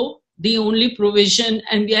 even though the only provision,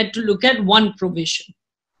 and we had to look at one provision.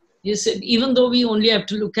 He said, even though we only have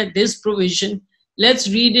to look at this provision, let's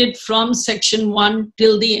read it from section 1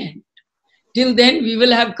 till the end. Till then, we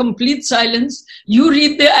will have complete silence. You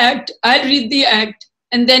read the act, I'll read the act,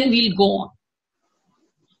 and then we'll go on.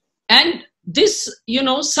 And this, you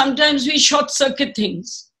know, sometimes we short circuit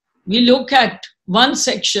things. We look at one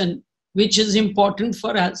section, which is important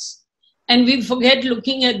for us, and we forget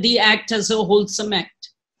looking at the act as a wholesome act.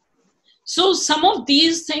 So some of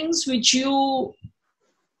these things which you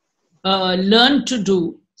learn to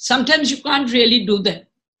do, sometimes you can't really do them.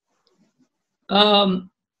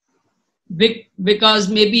 Because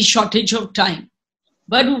maybe shortage of time.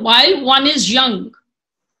 But while one is young,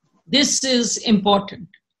 this is important.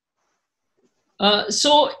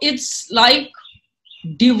 So it's like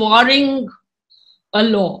devouring a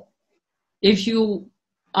law. If you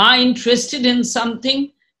are interested in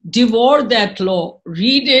something, devour that law,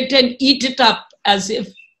 read it and eat it up as if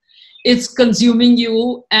it's consuming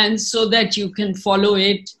you, and so that you can follow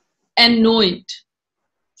it and know it.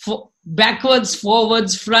 Backwards,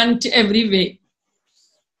 forwards, front, every way.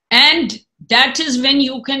 And that is when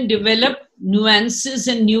you can develop nuances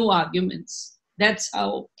and new arguments. That's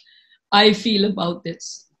how I feel about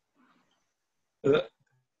this.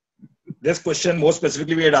 This question more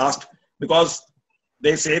specifically we had asked because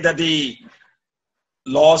they say that the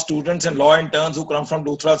law students and law interns who come from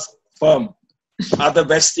Luthra's firm are the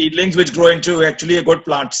best seedlings which grow into actually good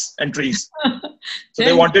plants and trees. So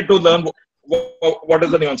they wanted to learn what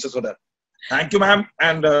is the nuances for that. Thank you, ma'am.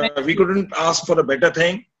 And we couldn't ask for a better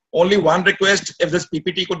thing. Only one request: if this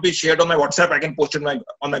PPT could be shared on my WhatsApp, I can post it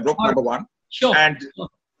on my group. Number one. Sure.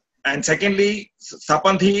 And secondly,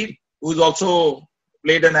 Sapanthi, who's also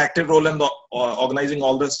played an active role in organizing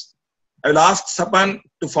all this. I will ask Sapan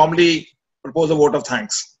to formally propose a vote of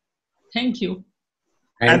thanks. Thank you.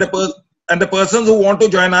 And the persons who want to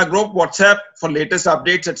join our group, WhatsApp for latest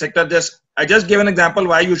updates, etc. I just gave an example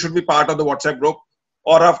why you should be part of the WhatsApp group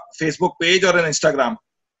or a Facebook page or an Instagram.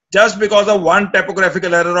 Just because of one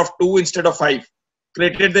typographical error of 2 instead of 5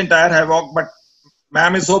 created the entire havoc. But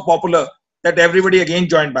ma'am is so popular that everybody again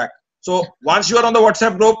joined back. So once you are on the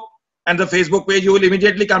WhatsApp group and the Facebook page, you will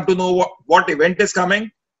immediately come to know what event is coming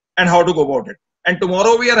and how to go about it. And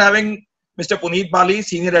tomorrow we are having Mr. Puneet Bali,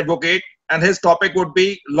 senior advocate, and his topic would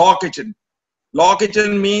be Law Kitchen. Law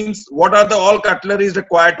Kitchen means what are the all cutleries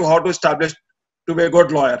required to how to establish to be a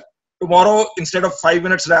good lawyer. Tomorrow, instead of 5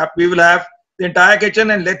 minutes wrap, we will have the entire kitchen,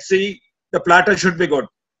 and let's see, the platter should be good.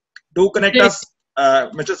 Do connect us.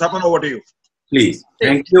 Mr. Sapan, over to you. Please.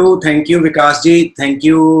 Thank you, Vikas ji. Thank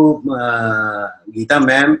you, Geeta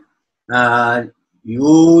ma'am.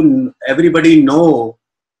 Everybody know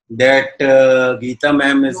that Geeta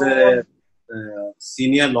ma'am is a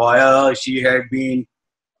senior lawyer. She had been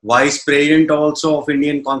vice president also of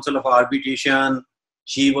Indian Council of Arbitration.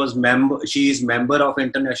 She is member of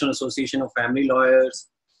International Association of Family Lawyers.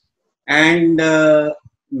 And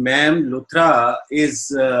Ma'am Luthra is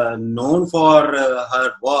known for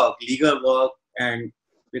her work, legal work, and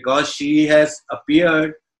because she has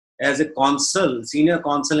appeared as a senior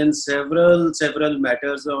counsel in several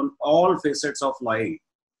matters on all facets of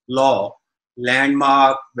law,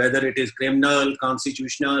 landmark, whether it is criminal,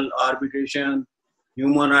 constitutional, arbitration,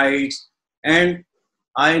 human rights. And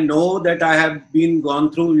I know that I have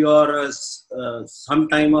gone through your some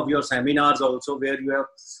time of your seminars also, where you have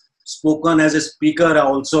spoken as a speaker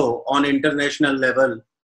also on international level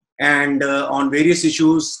and on various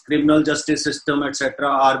issues, criminal justice system, etc.,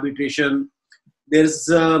 arbitration. There's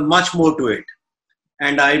much more to it.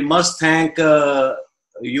 And I must thank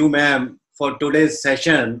you, ma'am, for today's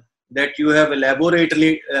session, that you have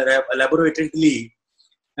elaboratedly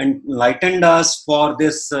enlightened us for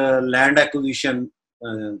this land acquisition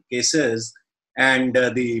cases and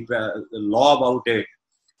the law about it.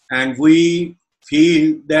 And we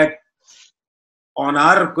feel that on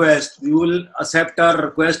our request, you will accept our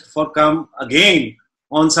request for come again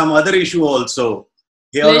on some other issue also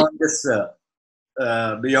here on this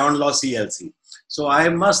Beyond Law CLC. So I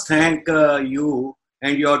must thank you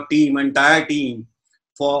and your team, entire team,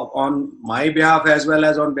 for on my behalf as well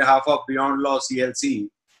as on behalf of Beyond Law CLC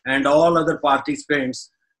and all other participants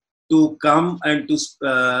to come and to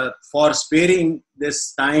for sparing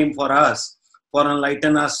this time for us, for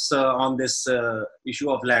enlighten us on this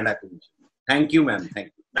issue of land acquisition. Thank you, ma'am.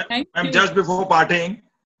 Thank you. Ma'am, just before parting,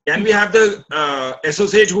 can we have the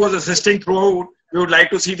SOCH who was assisting throughout? We would like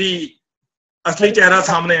to see the asli chehra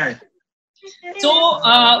samne aaye. So,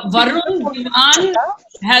 Varun Diwan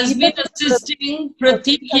has been assisting,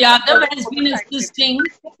 Pratik Yadav has been assisting. In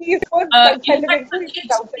fact, he's from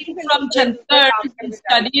Chandigarh, he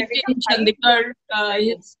studied in Chandigarh,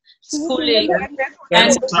 his schooling.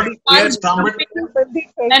 And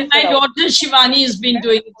my daughter Shivani has been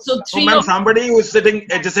doing it. So, somebody who is sitting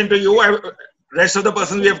adjacent to you, rest of the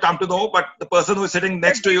persons we have come to know, but the person who is sitting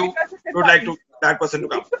next to you, we would like that person to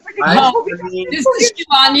come. This is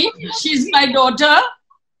Shivani. She's my daughter,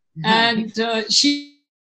 and she.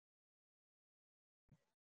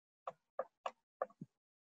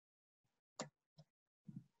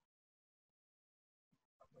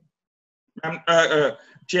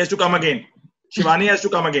 She has to come again. Shivani has to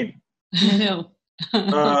come again. No.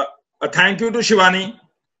 A thank you to Shivani.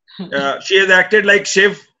 She has acted like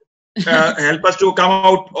Shiv. Help us to come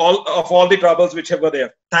out of all the troubles which were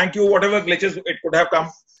there. Thank you. Whatever glitches it could have come,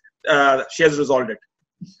 she has resolved it.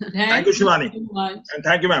 Thank you, Shivani. And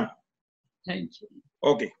thank you, ma'am. Thank you.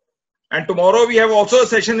 Okay. And tomorrow we have also a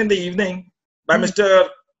session in the evening by Mr.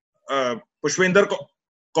 Pushpinder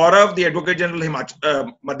Kaurav, the Advocate General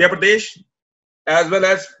Madhya Pradesh, as well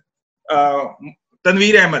as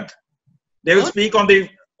Tanveer Ahmed. They will speak on the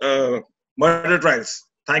murder trials.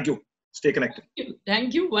 Thank you. Stay connected.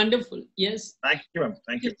 Thank you. Wonderful. Yes. Thank you, ma'am.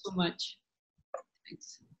 Thank you so much.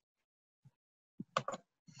 Thanks.